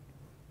well.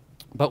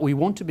 But we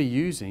want to be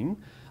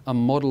using a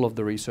model of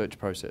the research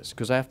process,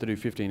 because they have to do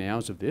 15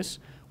 hours of this.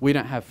 We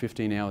don't have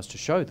 15 hours to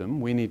show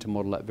them. We need to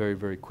model that very,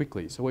 very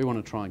quickly. So we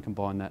want to try and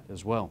combine that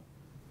as well.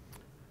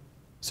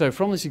 So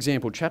from this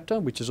example chapter,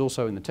 which is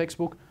also in the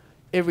textbook,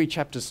 every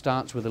chapter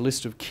starts with a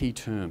list of key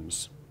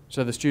terms.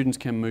 So the students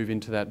can move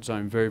into that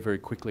zone very, very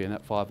quickly in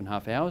that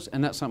 5.5 hours.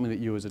 And that's something that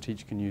you as a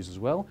teacher can use as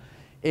well.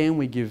 And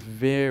we give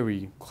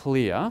very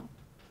clear,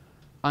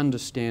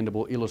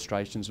 understandable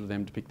illustrations for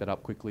them to pick that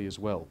up quickly as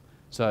well.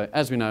 So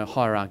as we know,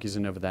 hierarchies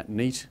are never that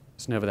neat,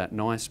 it's never that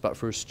nice, but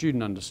for a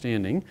student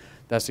understanding,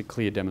 that's a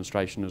clear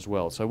demonstration as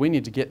well. So we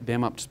need to get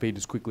them up to speed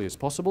as quickly as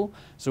possible,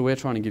 so we're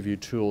trying to give you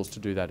tools to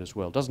do that as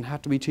well. It doesn't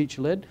have to be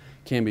teacher-led,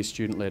 can be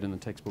student-led in the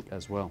textbook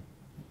as well.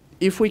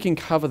 If we can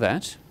cover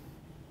that,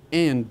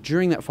 and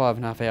during that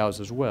 5.5 hours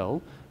as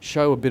well,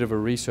 show a bit of a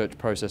research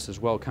process as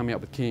well, coming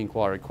up with key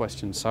inquiry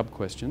questions,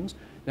 sub-questions,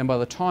 then by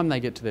the time they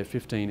get to their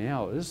 15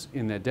 hours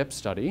in their depth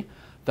study,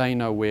 they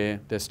know where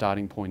their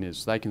starting point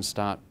is. They can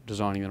start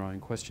designing their own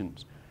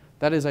questions.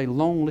 That is a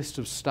long list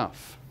of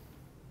stuff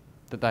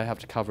that they have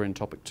to cover in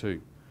topic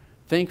 2.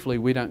 Thankfully,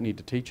 we don't need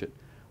to teach it.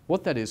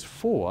 What that is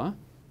for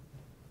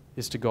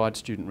is to guide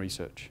student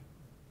research.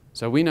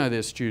 So we know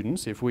there's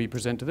students, if we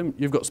present to them,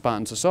 you've got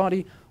Spartan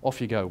society,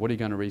 off you go. What are you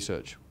going to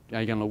research?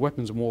 Are you going to look at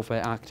weapons and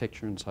warfare,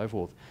 architecture and so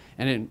forth?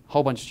 And then a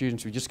whole bunch of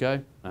students who just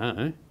go, I don't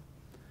know.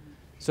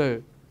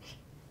 So,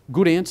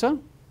 good answer.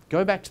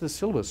 Go back to the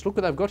syllabus. Look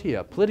what they've got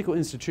here. Political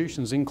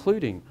institutions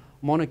including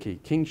monarchy,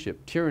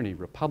 kingship, tyranny,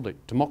 republic,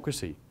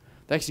 democracy.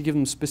 They actually give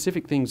them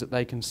specific things that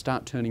they can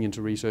start turning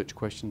into research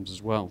questions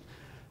as well.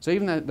 So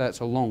even though that's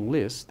a long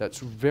list, that's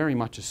very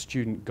much a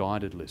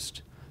student-guided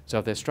list. So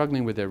if they're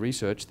struggling with their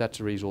research, that's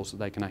a resource that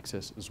they can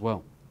access as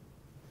well.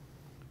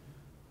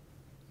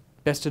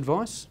 Best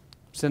advice,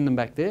 send them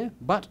back there,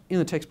 but in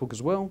the textbook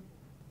as well.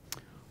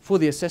 For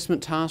the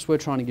assessment task, we're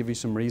trying to give you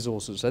some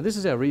resources. So this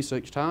is our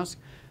research task.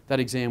 That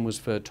exam was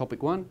for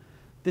topic 1.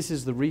 This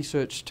is the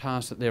research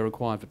task that they're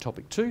required for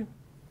topic 2.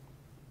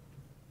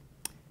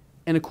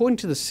 And according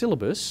to the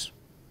syllabus,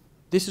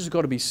 this has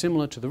got to be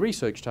similar to the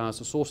research task,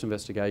 the source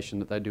investigation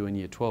that they do in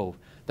Year 12.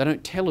 They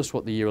don't tell us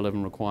what the Year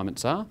 11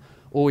 requirements are,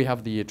 or we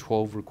have the Year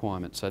 12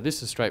 requirements. So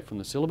this is straight from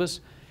the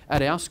syllabus.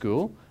 At our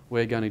school,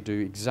 we're going to do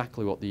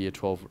exactly what the Year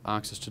 12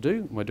 asks us to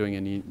do. We're doing it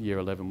in Year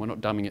 11. We're not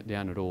dumbing it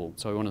down at all.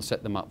 So we want to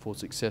set them up for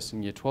success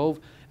in Year 12,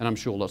 and I'm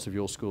sure lots of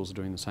your schools are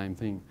doing the same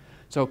thing.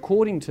 So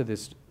according to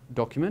this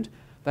document,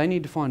 they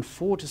need to find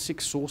 4 to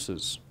 6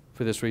 sources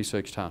for this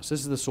research task.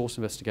 This is the source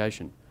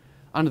investigation.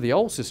 Under the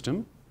old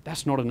system,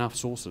 that's not enough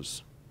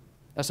sources.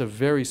 That's a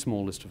very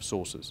small list of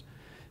sources.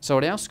 So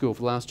at our school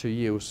for the last 2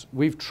 years,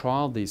 we've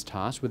trialled these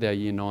tasks with our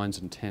Year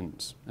 9s and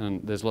 10s.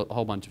 And there's a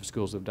whole bunch of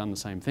schools that have done the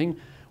same thing.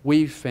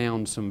 We've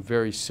found some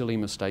very silly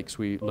mistakes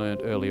we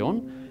learned early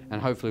on,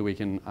 and hopefully we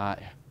can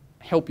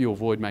help you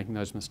avoid making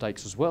those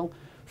mistakes as well.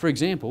 For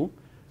example,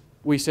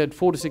 we said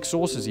 4 to 6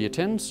 sources, Year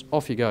 10s,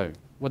 off you go.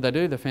 What they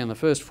do, they found the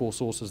first 4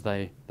 sources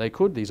they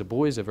could. These are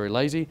boys, they're very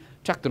lazy.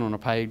 Chucked it on a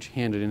page,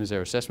 handed it in as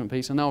their assessment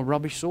piece, and they were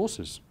rubbish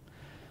sources.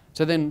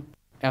 So then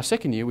our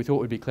second year, we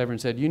thought we'd be clever and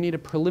said, you need a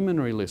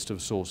preliminary list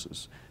of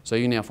sources. So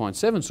you now find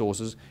 7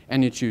 sources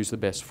and you choose the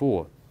best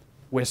 4.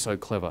 We're so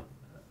clever.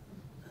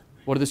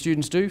 What did the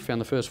students do? Found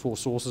the first 4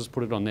 sources,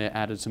 put it on there,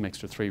 added some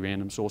extra 3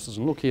 random sources,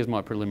 and look, here's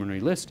my preliminary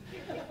list.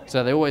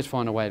 So they always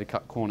find a way to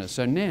cut corners.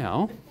 So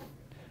now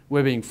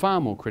we're being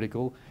far more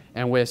critical,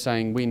 and we're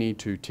saying we need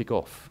to tick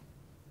off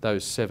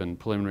those 7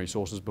 preliminary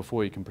sources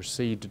before you can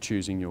proceed to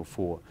choosing your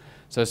 4.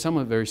 So some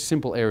of the very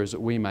simple errors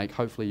that we make,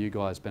 hopefully you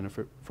guys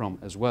benefit from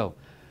as well.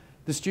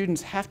 The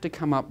students have to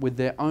come up with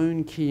their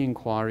own key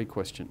inquiry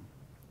question.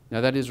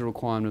 Now that is a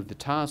requirement of the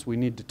task. We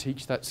need to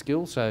teach that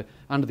skill. So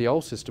under the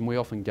old system, we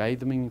often gave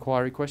them an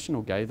inquiry question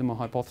or gave them a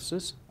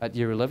hypothesis at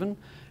year 11,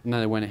 and then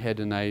they went ahead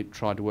and they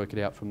tried to work it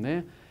out from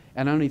there.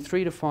 And only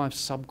 3 to 5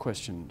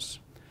 sub-questions.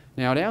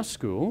 Now at our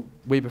school,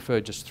 we prefer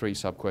just 3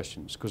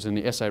 sub-questions, because in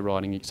the essay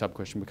writing, each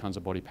sub-question becomes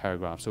a body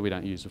paragraph, so we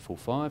don't use the full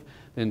 5.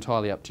 They're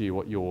entirely up to you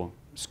what your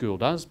school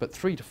does, but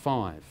 3 to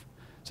 5.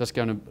 So that's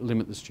going to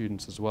limit the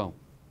students as well.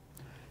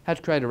 How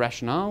to create a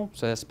rationale,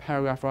 so that's the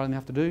paragraph writing they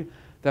have to do.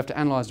 They have to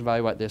analyse and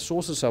evaluate their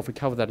sources, so if we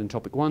cover that in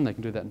topic 1, they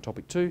can do that in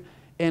topic 2,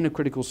 and a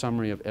critical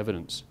summary of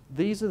evidence.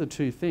 These are the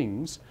 2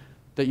 things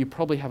that you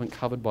probably haven't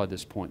covered by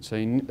this point.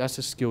 So that's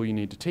a skill you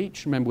need to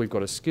teach. Remember, we've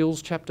got a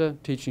skills chapter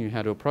teaching you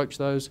how to approach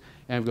those,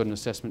 and we've got an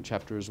assessment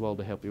chapter as well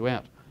to help you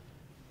out.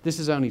 This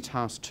is only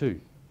task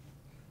 2.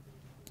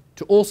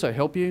 To also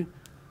help you,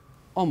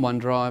 on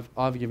OneDrive,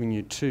 I've given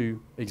you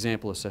 2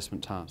 example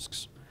assessment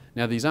tasks.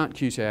 Now, these aren't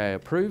QCAA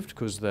approved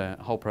because the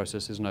whole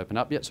process isn't open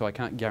up yet, so I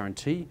can't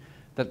guarantee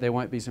that there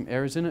won't be some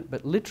errors in it,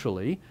 but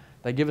literally,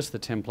 they give us the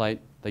template,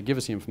 they give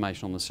us the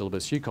information on the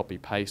syllabus, you copy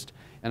paste,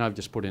 and I've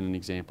just put in an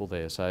example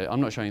there. So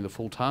I'm not showing you the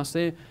full task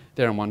there.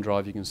 They're on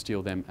OneDrive, you can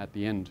steal them at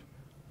the end.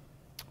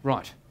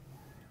 Right.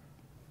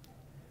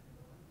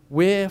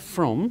 Where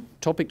from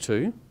topic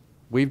 2,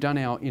 we've done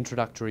our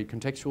introductory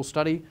contextual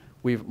study,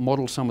 we've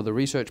modelled some of the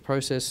research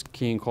process,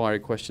 key inquiry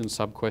questions,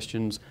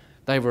 sub-questions.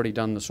 They've already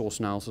done the source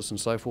analysis and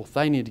so forth.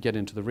 They need to get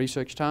into the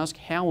research task.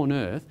 How on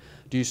earth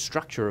do you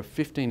structure a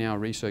 15-hour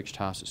research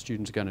task that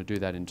students are going to do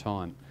that in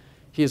time?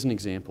 Here's an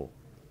example.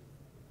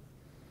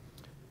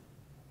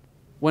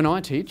 When I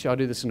teach, I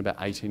do this in about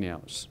 18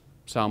 hours.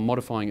 So I'm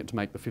modifying it to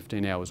make the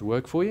 15 hours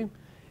work for you.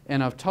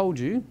 And I've told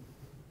you,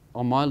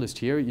 on my list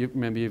here,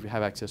 remember you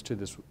have access to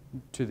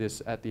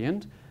this at the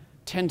end,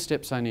 10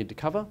 steps I need to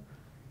cover,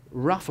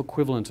 rough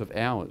equivalent of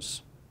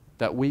hours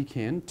that we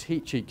can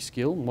teach each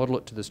skill, model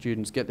it to the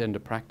students, get them to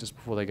practice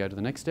before they go to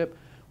the next step,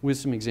 with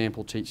some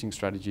example teaching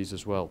strategies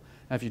as well.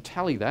 Now if you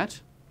tally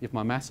that, if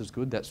my maths is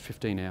good, that's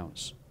 15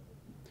 hours.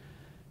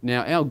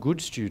 Now our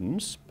good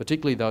students,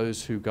 particularly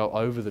those who go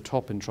over the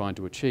top in trying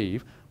to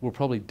achieve, will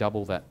probably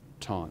double that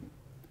time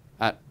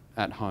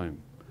at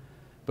home.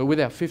 But with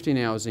our 15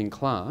 hours in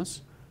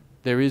class,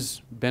 there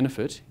is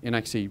benefit in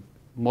actually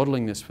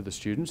modelling this for the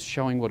students,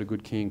 showing what a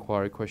good key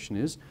inquiry question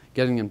is,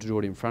 getting them to do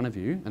it in front of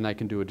you, and they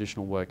can do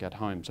additional work at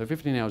home. So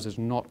 15 hours is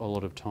not a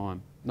lot of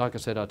time. Like I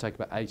said, I take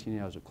about 18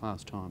 hours of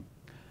class time.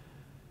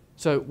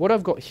 So what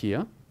I've got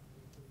here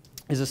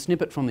is a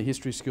snippet from the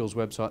History Skills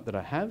website that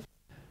I have.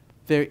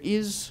 There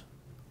is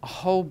a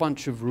whole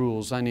bunch of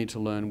rules they need to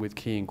learn with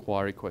key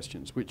inquiry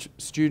questions, which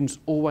students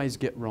always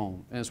get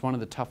wrong, and it's one of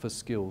the toughest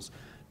skills.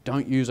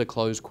 Don't use a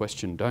closed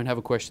question. Don't have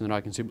a question that I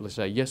can simply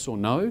say yes or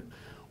no,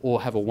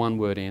 or have a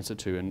one-word answer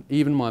to. And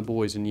even my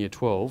boys in year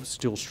 12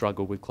 still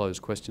struggle with closed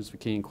questions for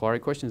key inquiry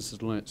questions. This is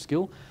a learnt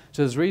skill.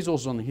 So there's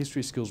resources on the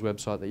History Skills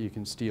website that you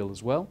can steal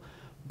as well.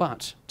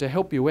 But to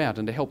help you out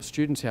and to help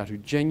students out who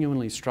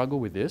genuinely struggle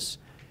with this,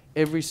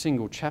 every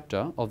single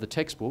chapter of the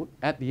textbook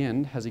at the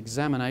end has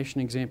examination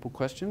example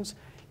questions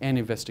and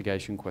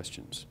investigation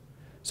questions.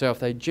 So if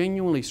they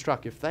genuinely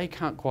if they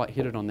can't quite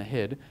hit it on the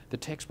head, the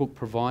textbook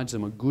provides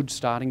them a good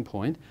starting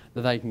point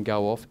that they can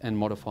go off and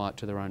modify it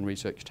to their own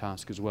research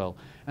task as well.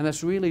 And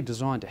that's really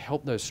designed to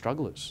help those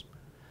strugglers.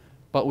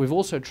 But we've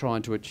also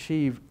tried to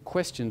achieve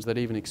questions that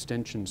even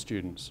extension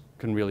students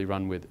can really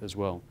run with as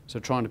well. So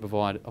trying to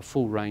provide a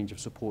full range of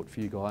support for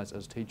you guys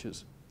as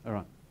teachers. All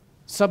right.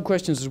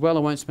 Sub-questions as well, I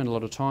won't spend a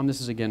lot of time.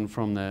 This is again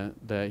from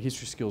the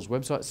History Skills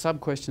website.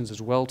 Sub-questions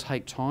as well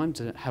take time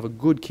to have a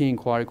good key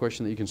inquiry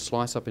question that you can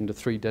slice up into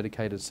 3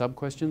 dedicated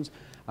sub-questions.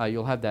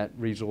 You'll have that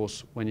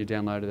resource when you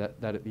download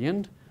that at the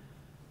end.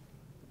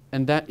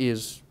 And that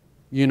is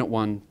Unit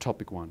 1,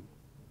 Topic 1.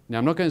 Now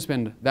I'm not going to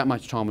spend that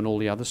much time on all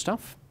the other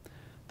stuff.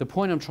 The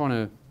point I'm trying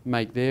to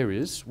make there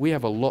is we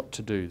have a lot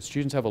to do.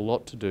 Students have a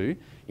lot to do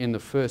in the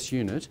first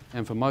unit,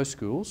 and for most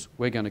schools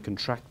we're going to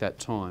contract that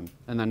time,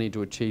 and they need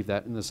to achieve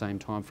that in the same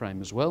time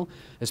frame as well,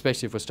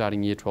 especially if we're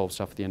starting year 12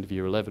 stuff at the end of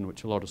year 11,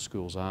 which a lot of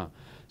schools are.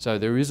 So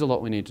there is a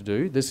lot we need to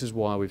do. This is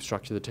why we've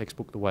structured the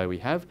textbook the way we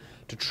have,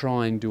 to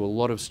try and do a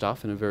lot of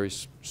stuff in a very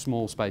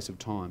small space of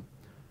time.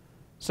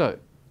 So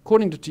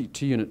according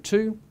to Unit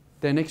 2,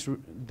 their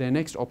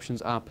next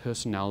options are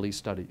personality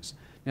studies.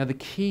 Now the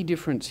key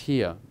difference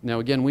here, now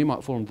again we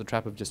might fall into the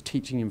trap of just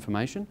teaching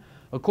information.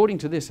 According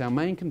to this, our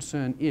main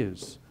concern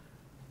is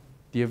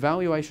the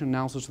evaluation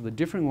analysis of the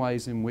differing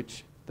ways in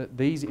which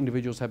these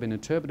individuals have been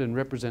interpreted and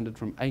represented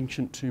from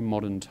ancient to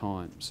modern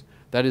times.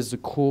 That is the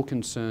core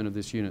concern of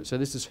this unit. So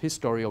this is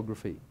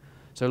historiography.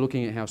 So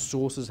looking at how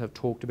sources have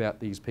talked about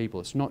these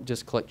people. It's not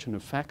just collection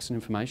of facts and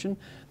information.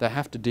 They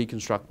have to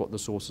deconstruct what the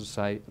sources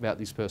say about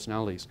these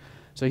personalities.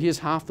 So here's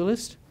half the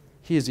list.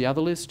 Here's the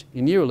other list.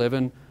 In year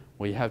 11,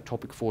 we have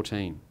topic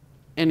 14.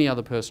 Any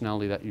other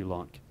personality that you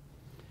like.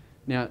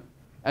 Now,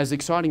 as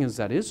exciting as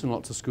that is, and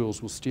lots of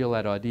schools will steal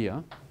that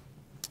idea,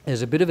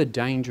 there's a bit of a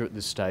danger at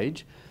this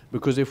stage,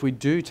 because if we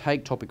do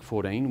take topic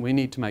 14, we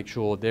need to make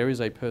sure there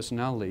is a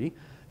personality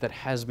that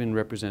has been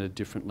represented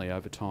differently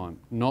over time.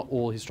 Not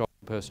all historical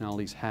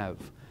personalities have.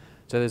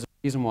 So there's a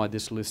reason why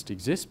this list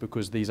exists,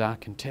 because these are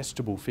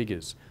contestable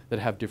figures that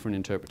have different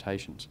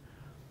interpretations.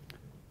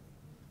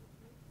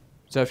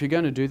 So if you're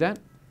going to do that,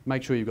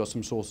 make sure you've got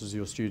some sources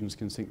your students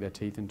can sink their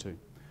teeth into.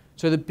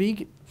 So the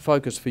big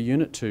focus for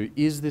Unit 2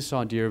 is this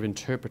idea of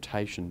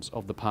interpretations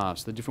of the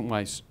past, the different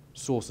ways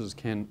sources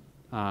can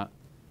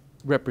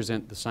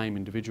represent the same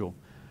individual.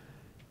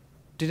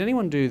 Did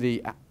anyone do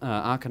the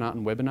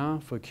Akhenaten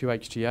webinar for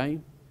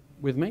QHTA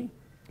with me?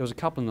 There was a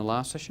couple in the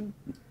last session.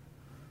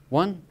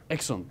 One?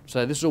 Excellent.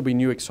 So this will all be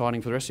new,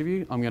 exciting for the rest of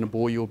you. I'm going to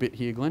bore you a bit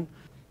here, Glenn.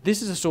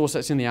 This is a source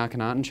that's in the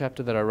Akhenaten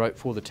chapter that I wrote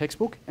for the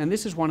textbook, and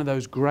this is one of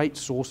those great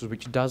sources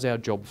which does our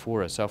job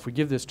for us. So if we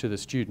give this to the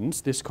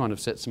students, this kind of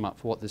sets them up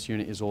for what this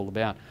unit is all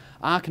about.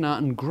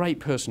 Akhenaten,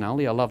 great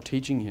personality, I love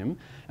teaching him.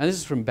 And this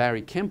is from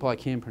Barry Kemp, I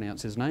can't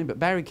pronounce his name, but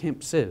Barry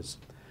Kemp says,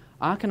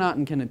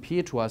 Akhenaten can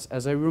appear to us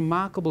as a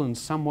remarkable and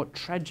somewhat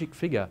tragic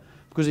figure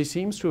because he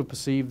seems to have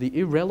perceived the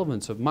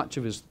irrelevance of much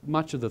of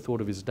the thought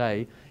of his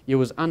day, yet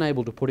was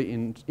unable to put it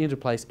into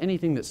place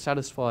anything that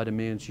satisfied a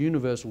man's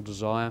universal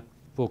desire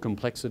for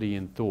complexity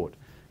in thought.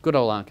 Good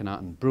old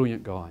Akhenaten,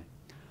 brilliant guy.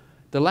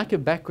 The lack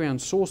of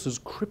background sources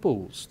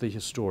cripples the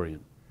historian.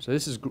 So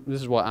this is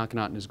why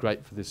Akhenaten is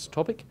great for this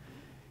topic.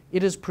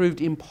 It has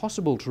proved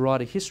impossible to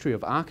write a history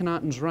of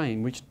Akhenaten's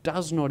reign which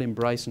does not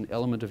embrace an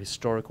element of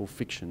historical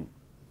fiction.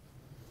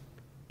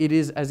 It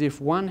is as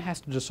if one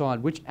has to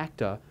decide which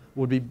actor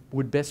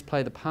would best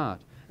play the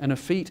part, an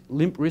effete,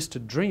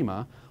 limp-wristed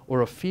dreamer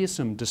or a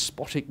fearsome,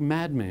 despotic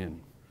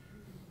madman.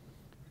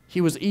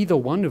 He was either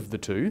one of the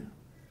two.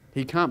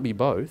 He can't be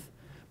both,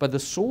 but the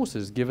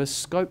sources give us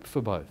scope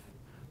for both.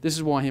 This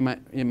is why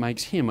it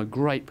makes him a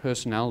great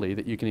personality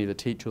that you can either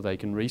teach or they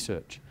can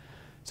research.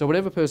 So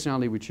whatever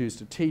personality we choose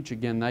to teach,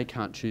 again, they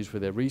can't choose for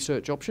their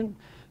research option.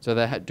 So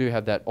they do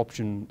have that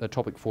option, the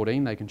topic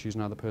 14, they can choose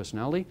another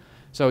personality.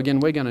 So again,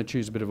 we're going to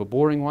choose a bit of a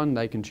boring one,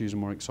 they can choose a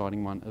more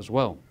exciting one as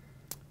well.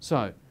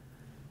 So,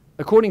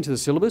 according to the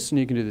syllabus, and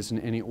you can do this in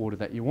any order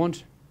that you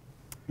want,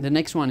 the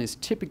next one is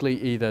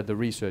typically either the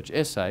research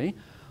essay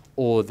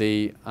or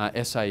the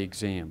essay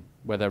exam,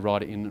 where they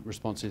write it in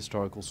response to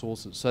historical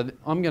sources. So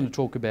I'm going to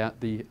talk about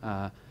the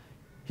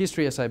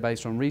history essay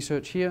based on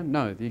research here.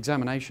 No, the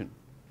examination.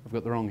 I've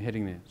got the wrong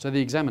heading there. So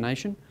the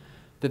examination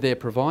that they're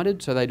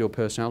provided, so they do a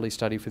personality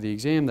study for the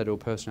exam, they do a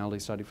personality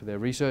study for their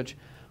research.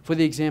 For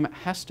the exam, it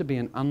has to be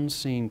an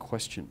unseen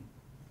question.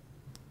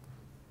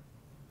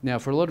 Now,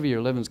 for a lot of Year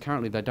 11s,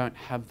 currently they don't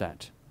have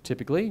that.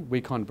 Typically,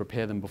 we kind of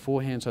prepare them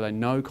beforehand so they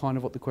know kind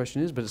of what the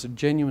question is, but it's a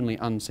genuinely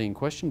unseen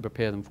question,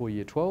 prepare them for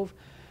Year 12,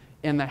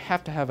 and they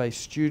have to have a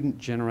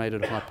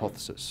student-generated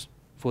hypothesis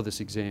for this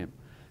exam.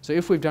 So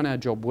if we've done our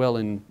job well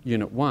in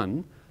Unit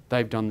 1,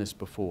 they've done this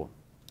before.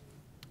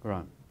 All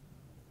right.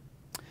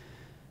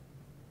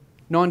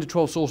 9 to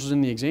 12 sources in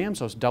the exam,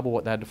 so it's double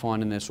what they had to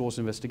find in their source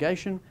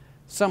investigation.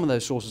 Some of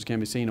those sources can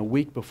be seen a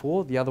week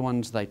before, the other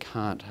ones they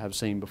can't have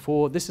seen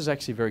before. This is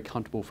actually very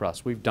comfortable for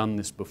us. We've done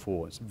this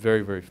before. It's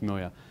very, very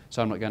familiar.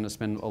 So I'm not going to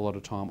spend a lot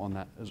of time on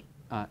that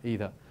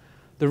either.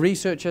 The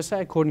research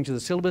essay, according to the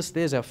syllabus,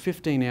 there's our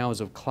 15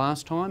 hours of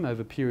class time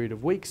over a period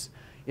of weeks.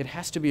 It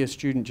has to be a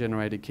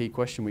student-generated key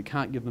question. We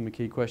can't give them a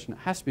key question. It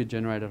has to be a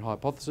generated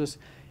hypothesis.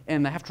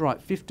 And they have to write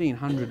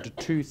 1,500 to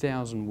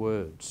 2,000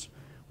 words,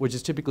 which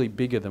is typically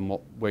bigger than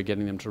what we're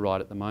getting them to write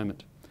at the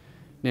moment.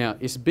 Now,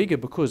 it's bigger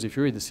because if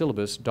you read the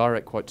syllabus,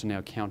 direct quotes are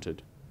now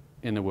counted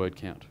in the word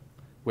count,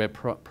 where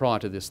prior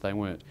to this they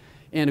weren't.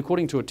 And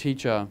according to a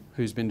teacher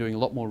who's been doing a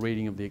lot more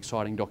reading of the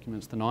exciting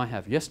documents than I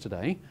have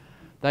yesterday,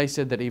 they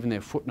said that even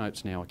their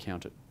footnotes now are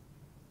counted.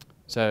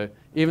 So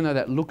even though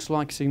that looks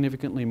like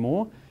significantly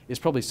more, it's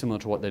probably similar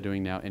to what they're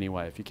doing now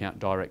anyway, if you count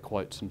direct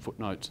quotes and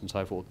footnotes and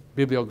so forth.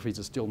 Bibliographies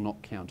are still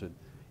not counted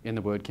in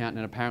the word count,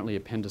 and apparently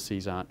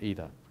appendices aren't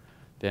either.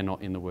 They're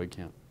not in the word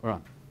count. All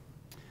right.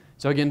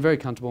 So again, very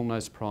comfortable, no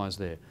surprise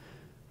there.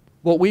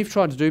 What we've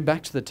tried to do,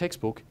 back to the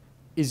textbook,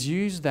 is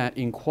use that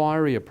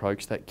inquiry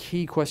approach, that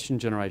key question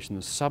generation,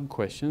 the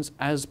sub-questions,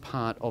 as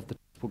part of the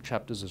textbook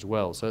chapters as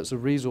well. So it's a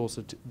resource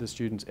that the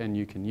students and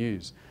you can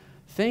use.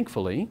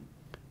 Thankfully,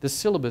 the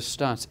syllabus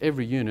starts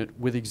every unit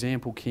with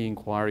example key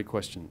inquiry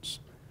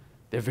questions.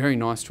 They're very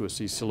nice to us,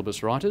 these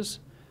syllabus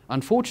writers.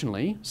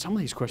 Unfortunately, some of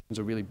these questions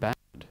are really bad.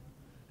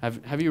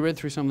 Have you read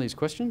through some of these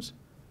questions?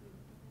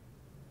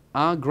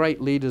 Are great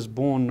leaders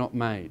born, not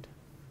made?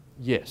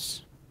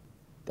 Yes.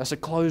 That's a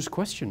closed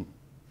question.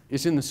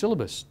 It's in the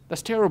syllabus.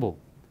 That's terrible.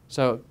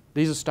 So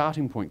these are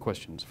starting point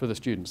questions for the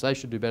students. They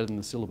should do better than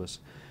the syllabus.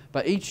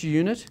 But each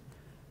unit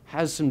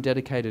has some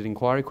dedicated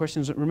inquiry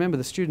questions. Remember,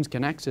 the students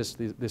can access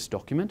this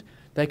document.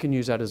 They can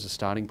use that as a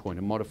starting point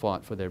and modify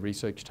it for their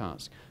research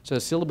task. So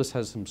the syllabus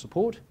has some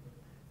support.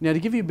 Now, to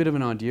give you a bit of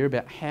an idea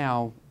about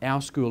how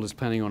our school is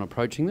planning on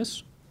approaching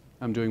this,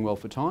 I'm doing well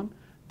for time,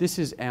 this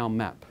is our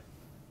map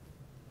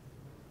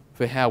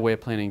for how we're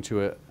planning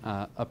to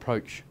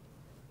approach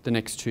the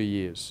next 2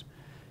 years.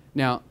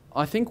 Now,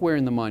 I think we're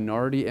in the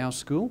minority, our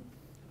school.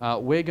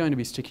 We're going to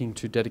be sticking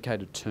to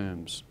dedicated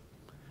terms.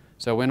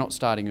 So we're not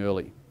starting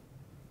early.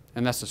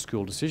 And that's a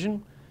school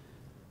decision.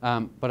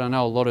 But I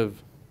know a lot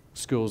of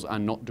schools are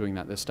not doing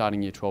that. They're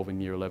starting year 12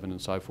 and year 11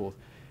 and so forth.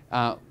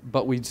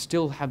 But we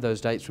still have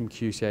those dates from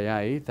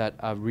QCAA that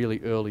are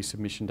really early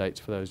submission dates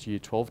for those year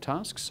 12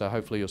 tasks. So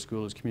hopefully your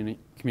school has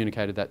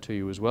communicated that to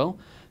you as well.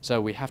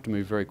 So we have to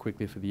move very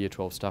quickly for the year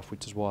 12 stuff,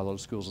 which is why a lot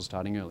of schools are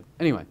starting early.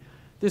 Anyway,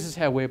 this is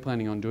how we're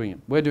planning on doing it.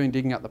 We're doing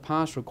digging up the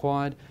past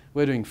required.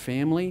 We're doing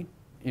family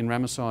in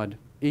Ramesside,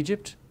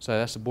 Egypt. So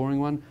that's the boring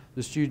one.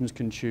 The students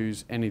can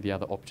choose any of the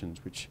other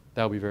options, which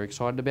they'll be very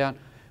excited about.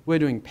 We're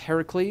doing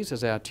Pericles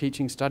as our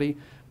teaching study,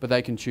 but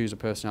they can choose a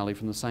personality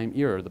from the same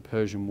era, the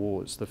Persian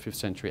Wars, the 5th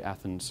century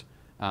Athens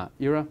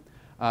era.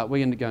 We're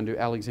going to go and do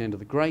Alexander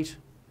the Great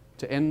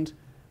to end.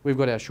 We've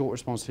got our short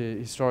response to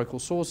historical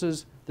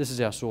sources. This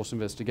is our source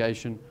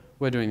investigation.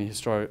 We're doing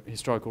the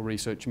historical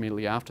research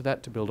immediately after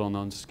that to build on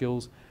those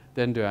skills,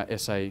 then do our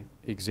essay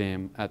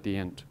exam at the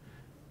end.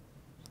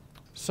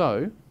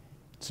 So,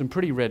 some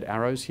pretty red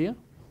arrows here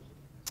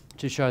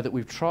to show that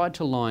we've tried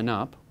to line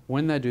up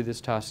when they do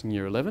this task in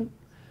year 11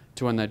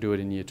 to when they do it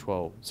in year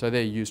 12. So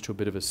they're used to a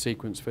bit of a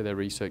sequence for their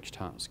research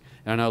task.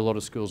 And I know a lot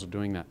of schools are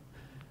doing that.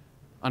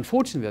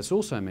 Unfortunately, this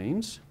also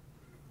means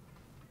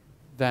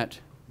that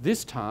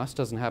this task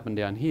doesn't happen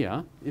down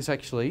here, it's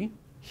actually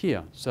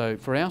here. So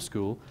for our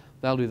school,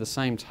 they'll do the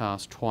same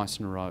task twice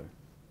in a row.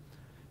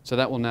 So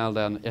that will nail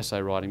down the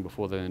essay writing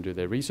before they then do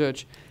their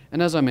research.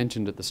 And as I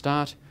mentioned at the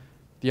start,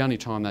 the only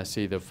time they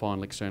see the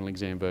final external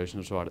exam version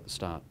is right at the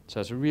start. So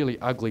it's a really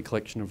ugly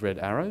collection of red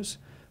arrows,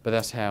 but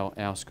that's how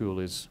our school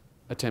is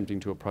attempting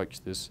to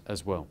approach this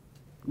as well.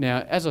 Now,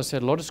 as I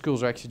said, a lot of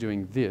schools are actually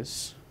doing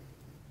this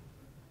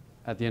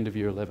at the end of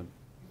year 11.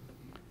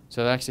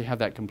 So they actually have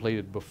that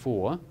completed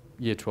before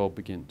year 12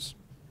 begins.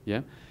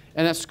 Yeah?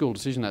 And that's school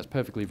decision. That's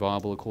perfectly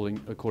viable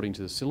according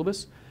to the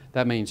syllabus.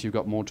 That means you've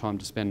got more time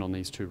to spend on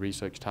these 2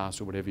 research tasks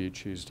or whatever you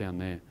choose down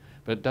there.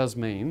 But it does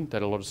mean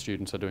that a lot of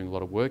students are doing a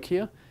lot of work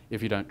here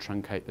if you don't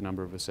truncate the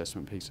number of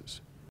assessment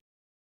pieces.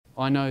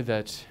 I know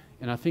that,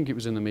 and I think it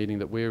was in the meeting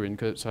that we're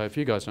in, so if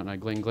you guys don't know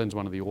Glenn's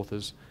one of the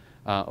authors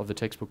of the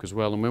textbook as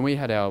well. And when we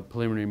had our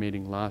preliminary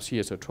meeting last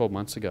year, so 12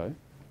 months ago,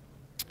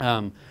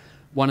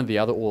 one of the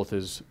other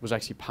authors was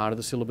actually part of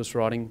the syllabus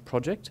writing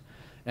project.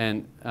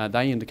 And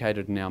they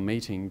indicated in our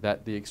meeting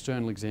that the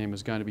external exam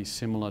is going to be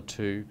similar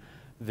to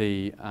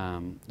the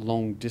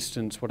long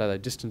distance,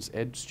 distance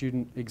ed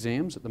student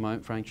exams at the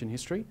moment for ancient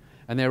history.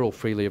 And they're all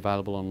freely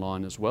available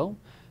online as well.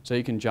 So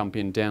you can jump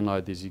in,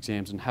 download these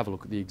exams and have a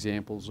look at the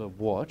examples of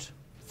what,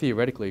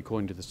 theoretically,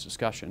 according to this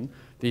discussion,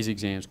 these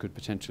exams could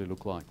potentially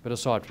look like. But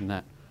aside from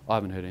that, I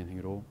haven't heard anything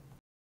at all.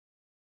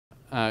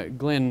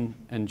 Glenn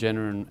and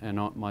Jenna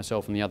and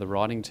myself and the other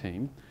writing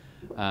team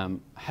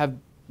have,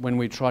 when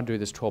we tried to do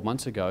this 12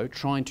 months ago,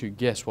 trying to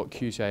guess what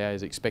QCAA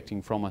is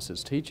expecting from us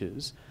as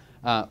teachers,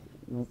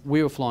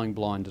 we were flying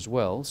blind as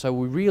well. So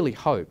we really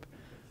hope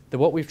that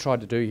what we've tried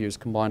to do here is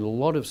combine a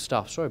lot of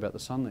stuff. Sorry about the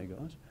sun there,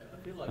 guys.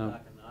 I feel like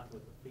an art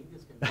with the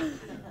fingers can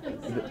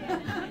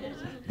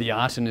The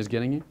artin is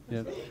getting you?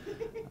 Yeah.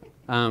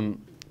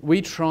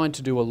 We tried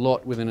to do a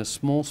lot within a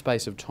small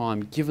space of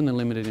time, given the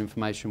limited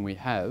information we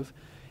have.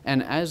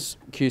 And as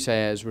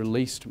QCAA has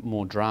released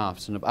more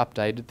drafts and have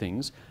updated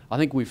things, I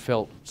think we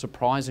felt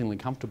surprisingly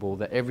comfortable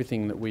that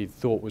everything that we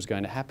thought was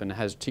going to happen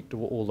has ticked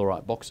all the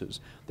right boxes.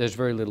 There's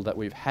very little that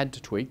we've had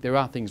to tweak. There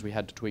are things we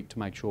had to tweak to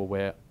make sure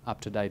we're up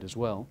to date as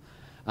well.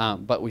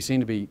 But we seem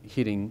to be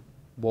hitting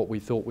what we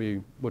thought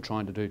we were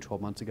trying to do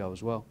 12 months ago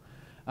as well.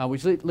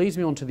 Which leads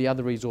me on to the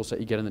other resource that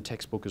you get in the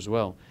textbook as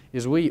well,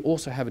 is we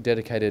also have a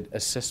dedicated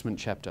assessment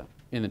chapter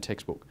in the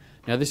textbook.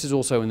 Now this is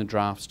also in the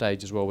draft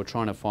stage as well. We're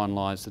trying to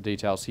finalise the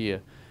details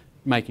here,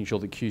 making sure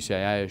that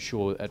QCAA is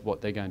sure at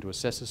what they're going to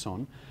assess us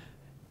on.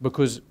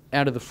 Because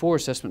out of the 4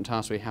 assessment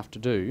tasks we have to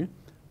do,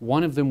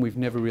 one of them we've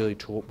never really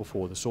taught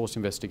before, the source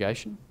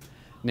investigation.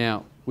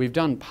 Now, we've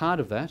done part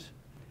of that.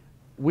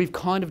 We've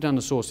kind of done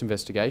the source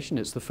investigation.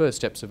 It's the first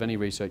steps of any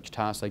research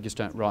task. They just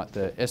don't write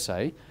the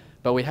essay.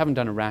 But we haven't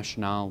done a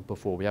rationale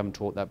before. We haven't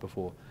taught that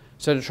before.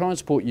 So to try and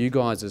support you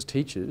guys as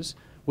teachers,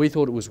 we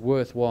thought it was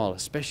worthwhile,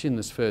 especially in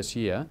this first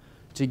year,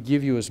 to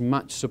give you as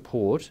much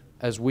support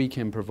as we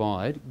can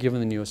provide,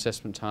 given the new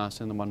assessment tasks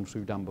and the ones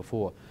we've done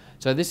before.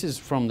 So this is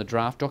from the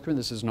draft document.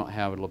 This is not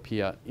how it'll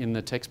appear in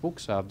the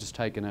textbook. So I've just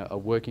taken a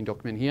working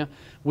document here.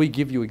 We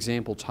give you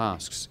example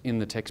tasks in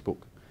the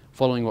textbook,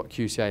 following what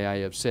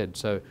QCAA have said.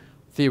 So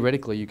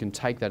theoretically, you can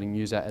take that and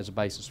use that as a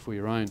basis for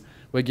your own.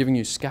 We're giving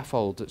you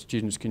scaffold that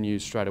students can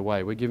use straight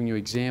away. We're giving you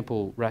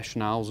example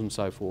rationales and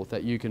so forth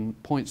that you can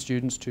point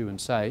students to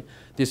and say,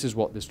 this is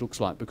what this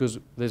looks like, because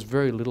there's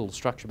very little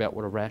structure about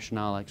what a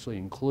rationale actually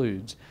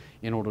includes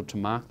in order to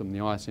mark them. The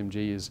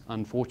ISMG is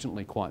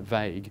unfortunately quite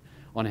vague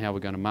on how we're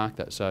going to mark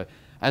that. So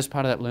as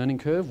part of that learning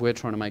curve, we're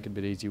trying to make it a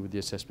bit easier with the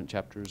assessment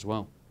chapter as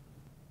well.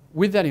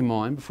 With that in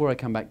mind, before I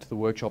come back to the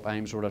workshop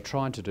aims, what I've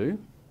tried to do,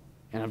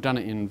 and I've done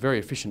it in very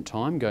efficient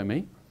time, go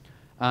me,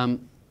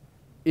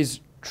 is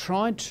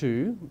tried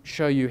to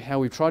show you how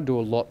we've tried to do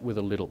a lot with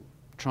a little,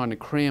 trying to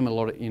cram a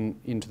lot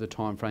into the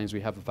time frames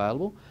we have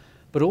available.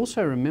 But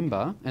also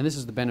remember, and this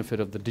is the benefit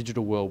of the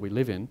digital world we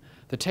live in,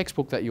 the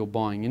textbook that you're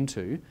buying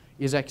into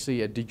is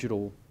actually a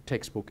digital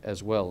textbook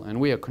as well. And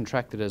we are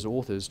contracted as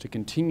authors to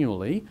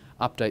continually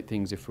update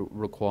things if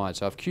required.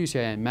 So if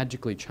QCAA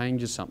magically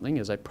changes something,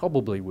 as they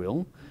probably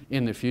will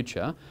in the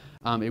future,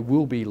 it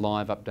will be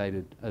live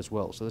updated as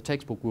well. So the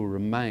textbook will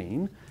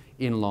remain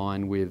in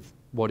line with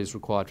what is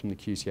required from the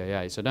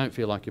QCAA. So don't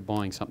feel like you're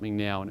buying something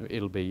now and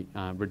it'll be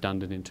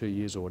redundant in 2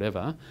 years or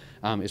whatever.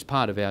 It's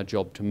part of our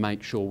job to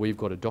make sure we've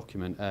got a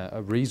document,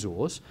 a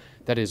resource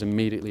that is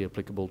immediately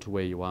applicable to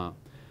where you are.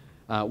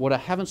 What I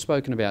haven't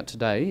spoken about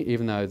today,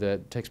 even though the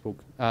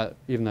textbook,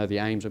 even though the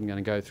aims I'm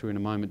going to go through in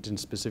a moment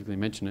didn't specifically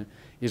mention it,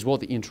 is what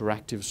the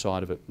interactive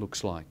side of it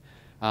looks like.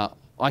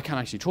 I can't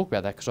actually talk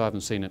about that because I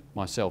haven't seen it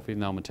myself, even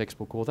though I'm a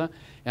textbook author.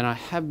 And I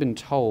have been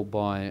told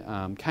by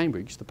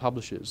Cambridge, the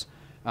publishers,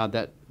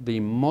 that the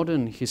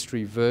modern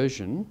history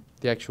version,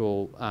 the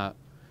actual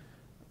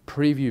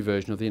preview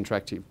version of the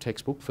interactive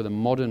textbook for the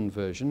modern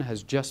version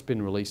has just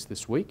been released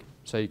this week.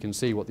 So you can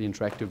see what the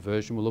interactive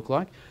version will look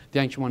like. The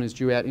ancient one is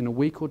due out in a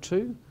week or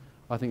two.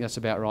 I think that's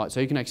about right. So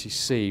you can actually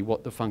see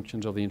what the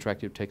functions of the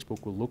interactive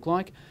textbook will look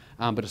like.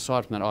 But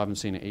aside from that, I haven't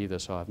seen it either,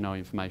 so I have no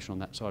information on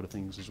that side of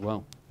things as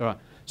well. All right,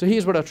 so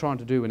here's what I'm trying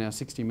to do in our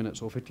 60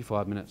 minutes or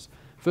 55 minutes.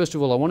 First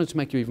of all, I wanted to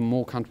make you even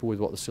more comfortable with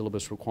what the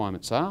syllabus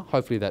requirements are.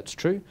 Hopefully that's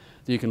true,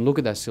 that you can look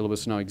at that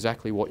syllabus and know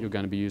exactly what you're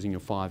going to be using your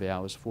 5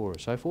 hours for or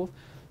so forth.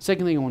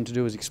 Second thing I wanted to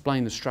do is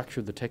explain the structure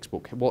of the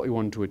textbook, what we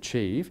wanted to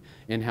achieve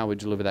and how we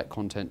deliver that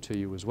content to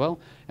you as well.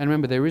 And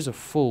remember, there is a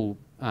full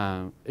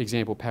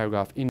example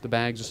paragraph in the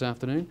bags this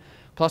afternoon.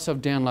 Plus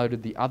I've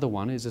downloaded the other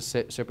one as a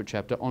separate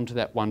chapter onto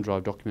that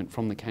OneDrive document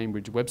from the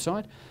Cambridge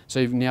website. So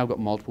you've now got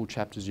multiple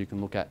chapters you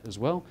can look at as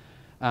well.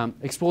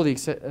 Explore the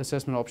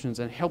assessment options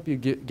and help you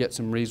get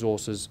some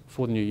resources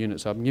for the new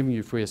unit. So I'm giving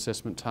you free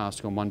assessment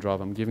tasks on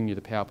OneDrive, I'm giving you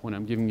the PowerPoint,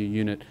 I'm giving you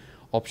unit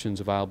options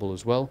available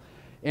as well.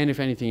 And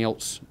if anything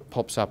else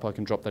pops up, I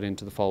can drop that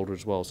into the folder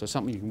as well. So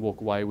something you can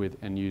walk away with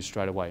and use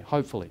straight away,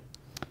 hopefully.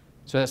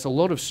 So that's a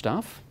lot of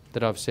stuff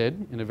that I've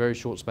said in a very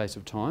short space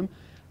of time.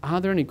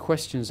 Are there any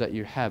questions that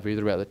you have,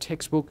 either about the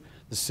textbook,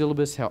 the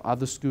syllabus, how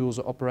other schools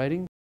are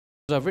operating?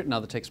 I've written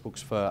other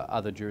textbooks for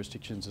other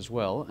jurisdictions as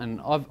well,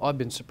 and I've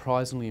been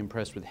surprisingly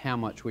impressed with how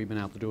much we've been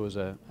able to do as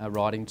a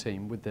writing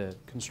team with the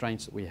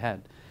constraints that we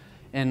had.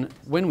 And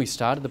when we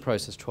started the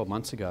process 12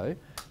 months ago,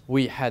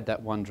 we had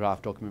that one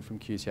draft document from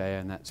QCAA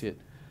and that's it.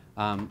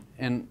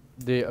 And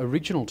the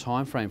original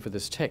time frame for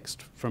this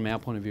text, from our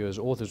point of view as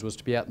authors, was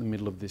to be out in the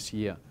middle of this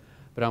year.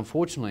 But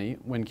unfortunately,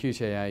 when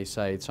QCAA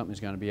say something's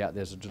going to be out,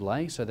 there's a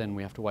delay, so then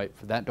we have to wait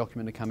for that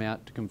document to come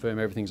out to confirm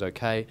everything's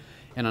okay.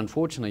 And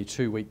unfortunately,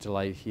 2-week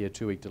delay here,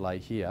 2-week delay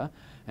here,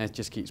 and it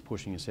just keeps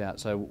pushing us out.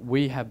 So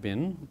we have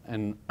been,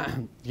 and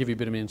give you a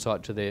bit of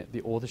insight to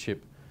the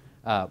authorship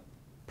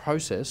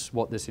process,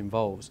 what this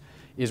involves,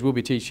 is we'll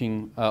be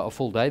teaching a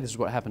full day. This is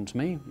what happened to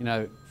me, you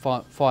know,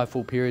 five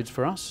full periods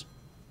for us.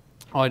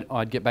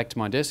 I'd get back to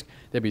my desk,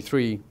 there'd be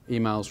 3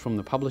 emails from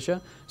the publisher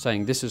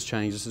saying this has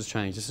changed, this has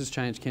changed, this has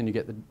changed, can you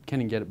get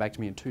it back to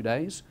me in 2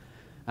 days?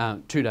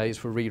 2 days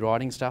for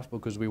rewriting stuff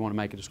because we want to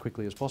make it as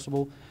quickly as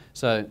possible.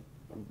 So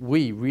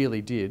we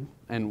really did,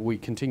 and we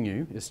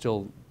continue, is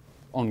still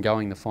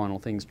ongoing the final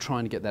things,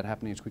 trying to get that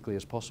happening as quickly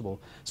as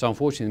possible. So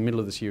unfortunately the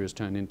middle of this year has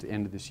turned into the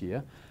end of this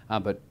year,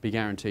 but be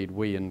guaranteed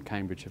we and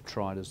Cambridge have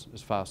tried as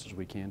fast as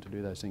we can to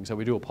do those things. So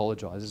we do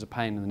apologise, there's a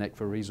pain in the neck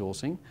for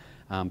resourcing,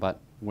 but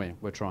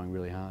we're trying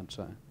really hard,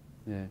 so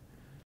yeah.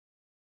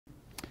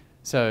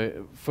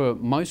 So for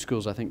most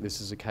schools I think this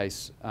is a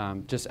case,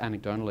 just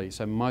anecdotally,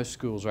 so most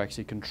schools are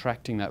actually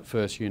contracting that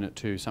first unit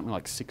to something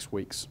like 6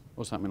 weeks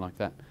or something like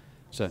that.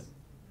 So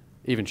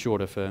even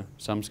shorter for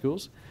some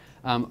schools.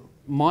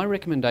 My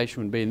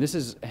recommendation would be, and this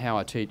is how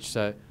I teach,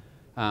 so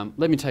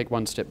let me take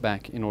one step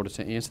back in order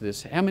to answer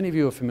this. How many of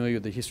you are familiar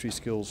with the History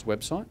Skills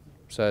website?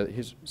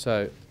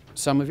 So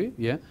some of you,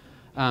 yeah.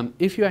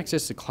 If you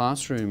access the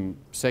classroom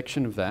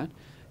section of that,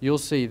 you'll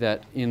see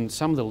that in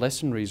some of the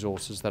lesson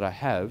resources that I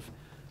have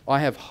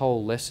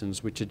whole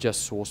lessons which are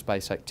just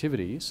source-based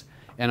activities,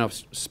 and I've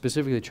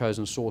specifically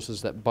chosen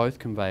sources that both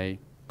convey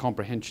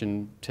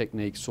comprehension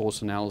techniques,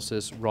 source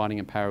analysis, writing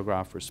a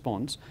paragraph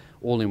response,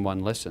 all in one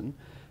lesson.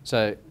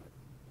 So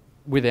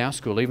with our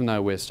school, even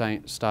though we're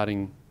going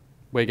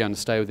to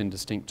stay within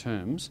distinct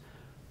terms,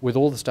 with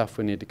all the stuff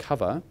we need to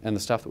cover and the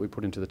stuff that we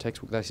put into the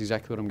textbook, that's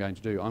exactly what I'm going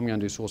to do. I'm going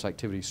to do source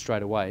activities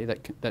straight away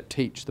that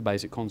teach the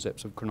basic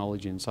concepts of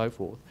chronology and so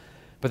forth.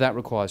 But that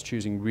requires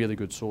choosing really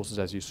good sources,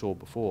 as you saw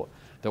before.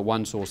 That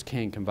one source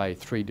can convey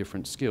 3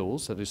 different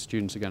skills that the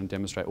students are going to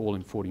demonstrate all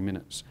in 40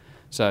 minutes.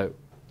 So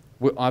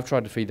I've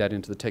tried to feed that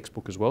into the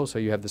textbook as well, so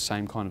you have the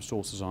same kind of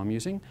sources I'm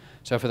using.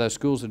 So for those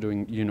schools that are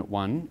doing Unit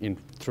 1 in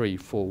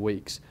 3-4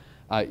 weeks,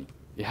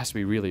 it has to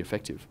be really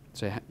effective.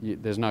 So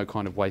there's no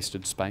kind of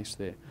wasted space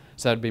there.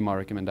 So that'd be my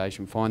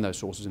recommendation. Find those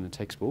sources in the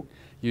textbook,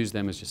 use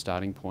them as your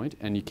starting point,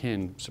 and you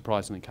can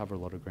surprisingly cover a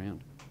lot of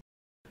ground.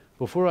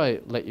 Before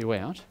I let you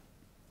out,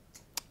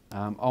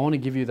 I want to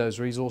give you those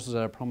resources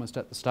that I promised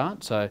at the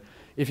start. So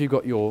if you've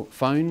got your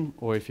phone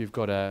or if you've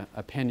got a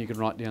pen, you can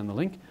write down the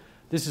link.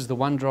 This is the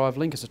OneDrive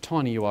link. It's a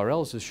tiny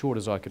URL. It's as short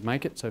as I could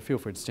make it, so feel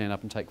free to stand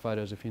up and take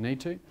photos if you need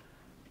to.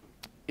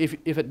 If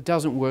it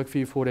doesn't work for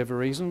you for whatever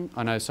reason,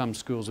 I know some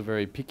schools are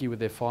very picky with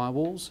their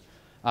firewalls,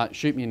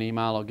 shoot me an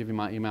email. I'll give you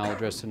my email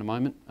address in a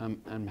moment.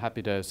 I'm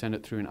happy to send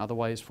it through in other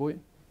ways for you.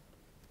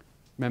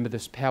 Remember,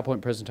 this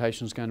PowerPoint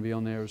presentation is going to be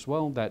on there as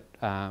well. That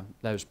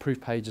those proof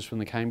pages from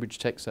the Cambridge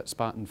text, that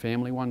Spartan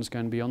family one, is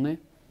going to be on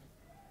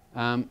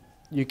there.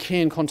 You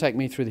can contact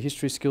me through the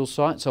History Skills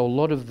site. So a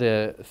lot of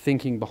the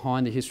thinking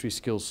behind the History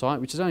Skills site,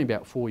 which is only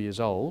about 4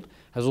 years old,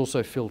 has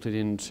also filtered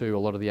into a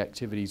lot of the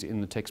activities in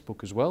the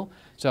textbook as well.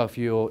 So if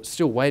you're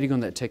still waiting on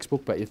that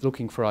textbook but you're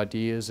looking for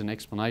ideas and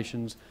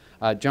explanations,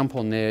 jump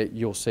on there.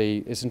 You'll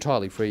see it's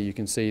entirely free. You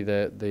can see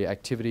the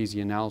activities,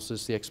 the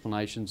analysis, the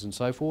explanations and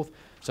so forth.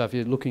 So if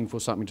you're looking for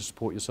something to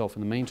support yourself in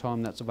the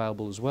meantime, that's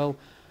available as well.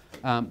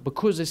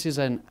 Because this is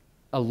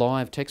a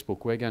live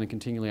textbook, we're going to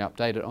continually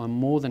update it. I'm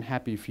more than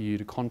happy for you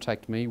to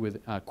contact me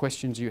with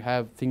questions you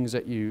have, things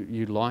that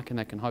you like, and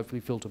that can hopefully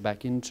filter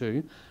back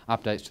into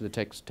updates to the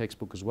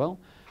textbook as well.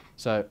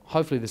 So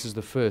hopefully this is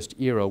the first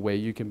era where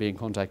you can be in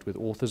contact with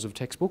authors of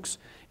textbooks,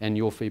 and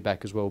your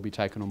feedback as well will be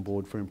taken on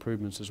board for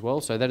improvements as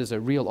well. So that is a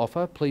real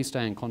offer. Please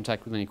stay in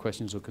contact with any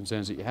questions or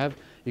concerns that you have.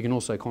 You can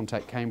also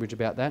contact Cambridge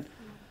about that.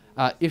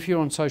 If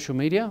you're on social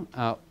media,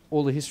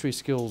 all the History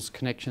Skills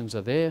connections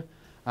are there.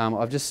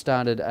 I've just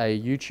started a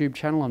YouTube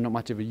channel. I'm not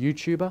much of a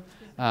YouTuber,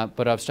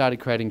 but I've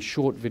started creating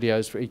short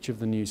videos for each of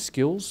the new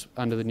skills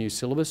under the new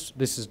syllabus.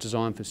 This is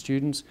designed for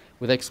students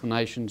with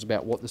explanations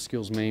about what the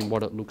skills mean,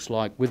 what it looks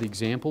like, with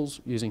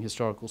examples using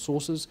historical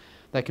sources.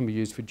 That can be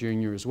used for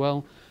junior as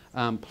well.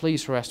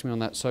 Please harass me on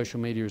that social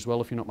media as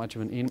well if you're not much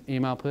of an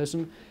email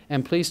person.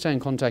 And please stay in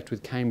contact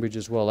with Cambridge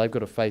as well. They've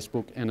got a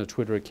Facebook and a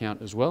Twitter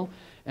account as well.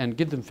 And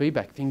give them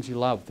feedback, things you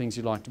love, things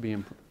you'd like to be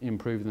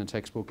improved in the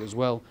textbook as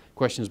well,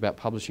 questions about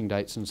publishing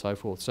dates and so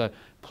forth. So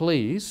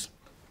please,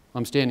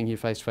 I'm standing here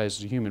face to face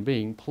as a human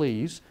being,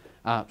 please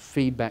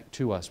feedback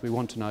to us. We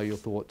want to know your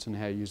thoughts and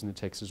how you're using the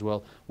text as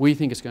well. We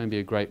think it's going to be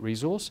a great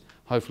resource.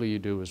 Hopefully you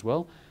do as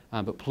well.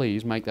 But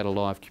please make that a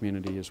live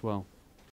community as well.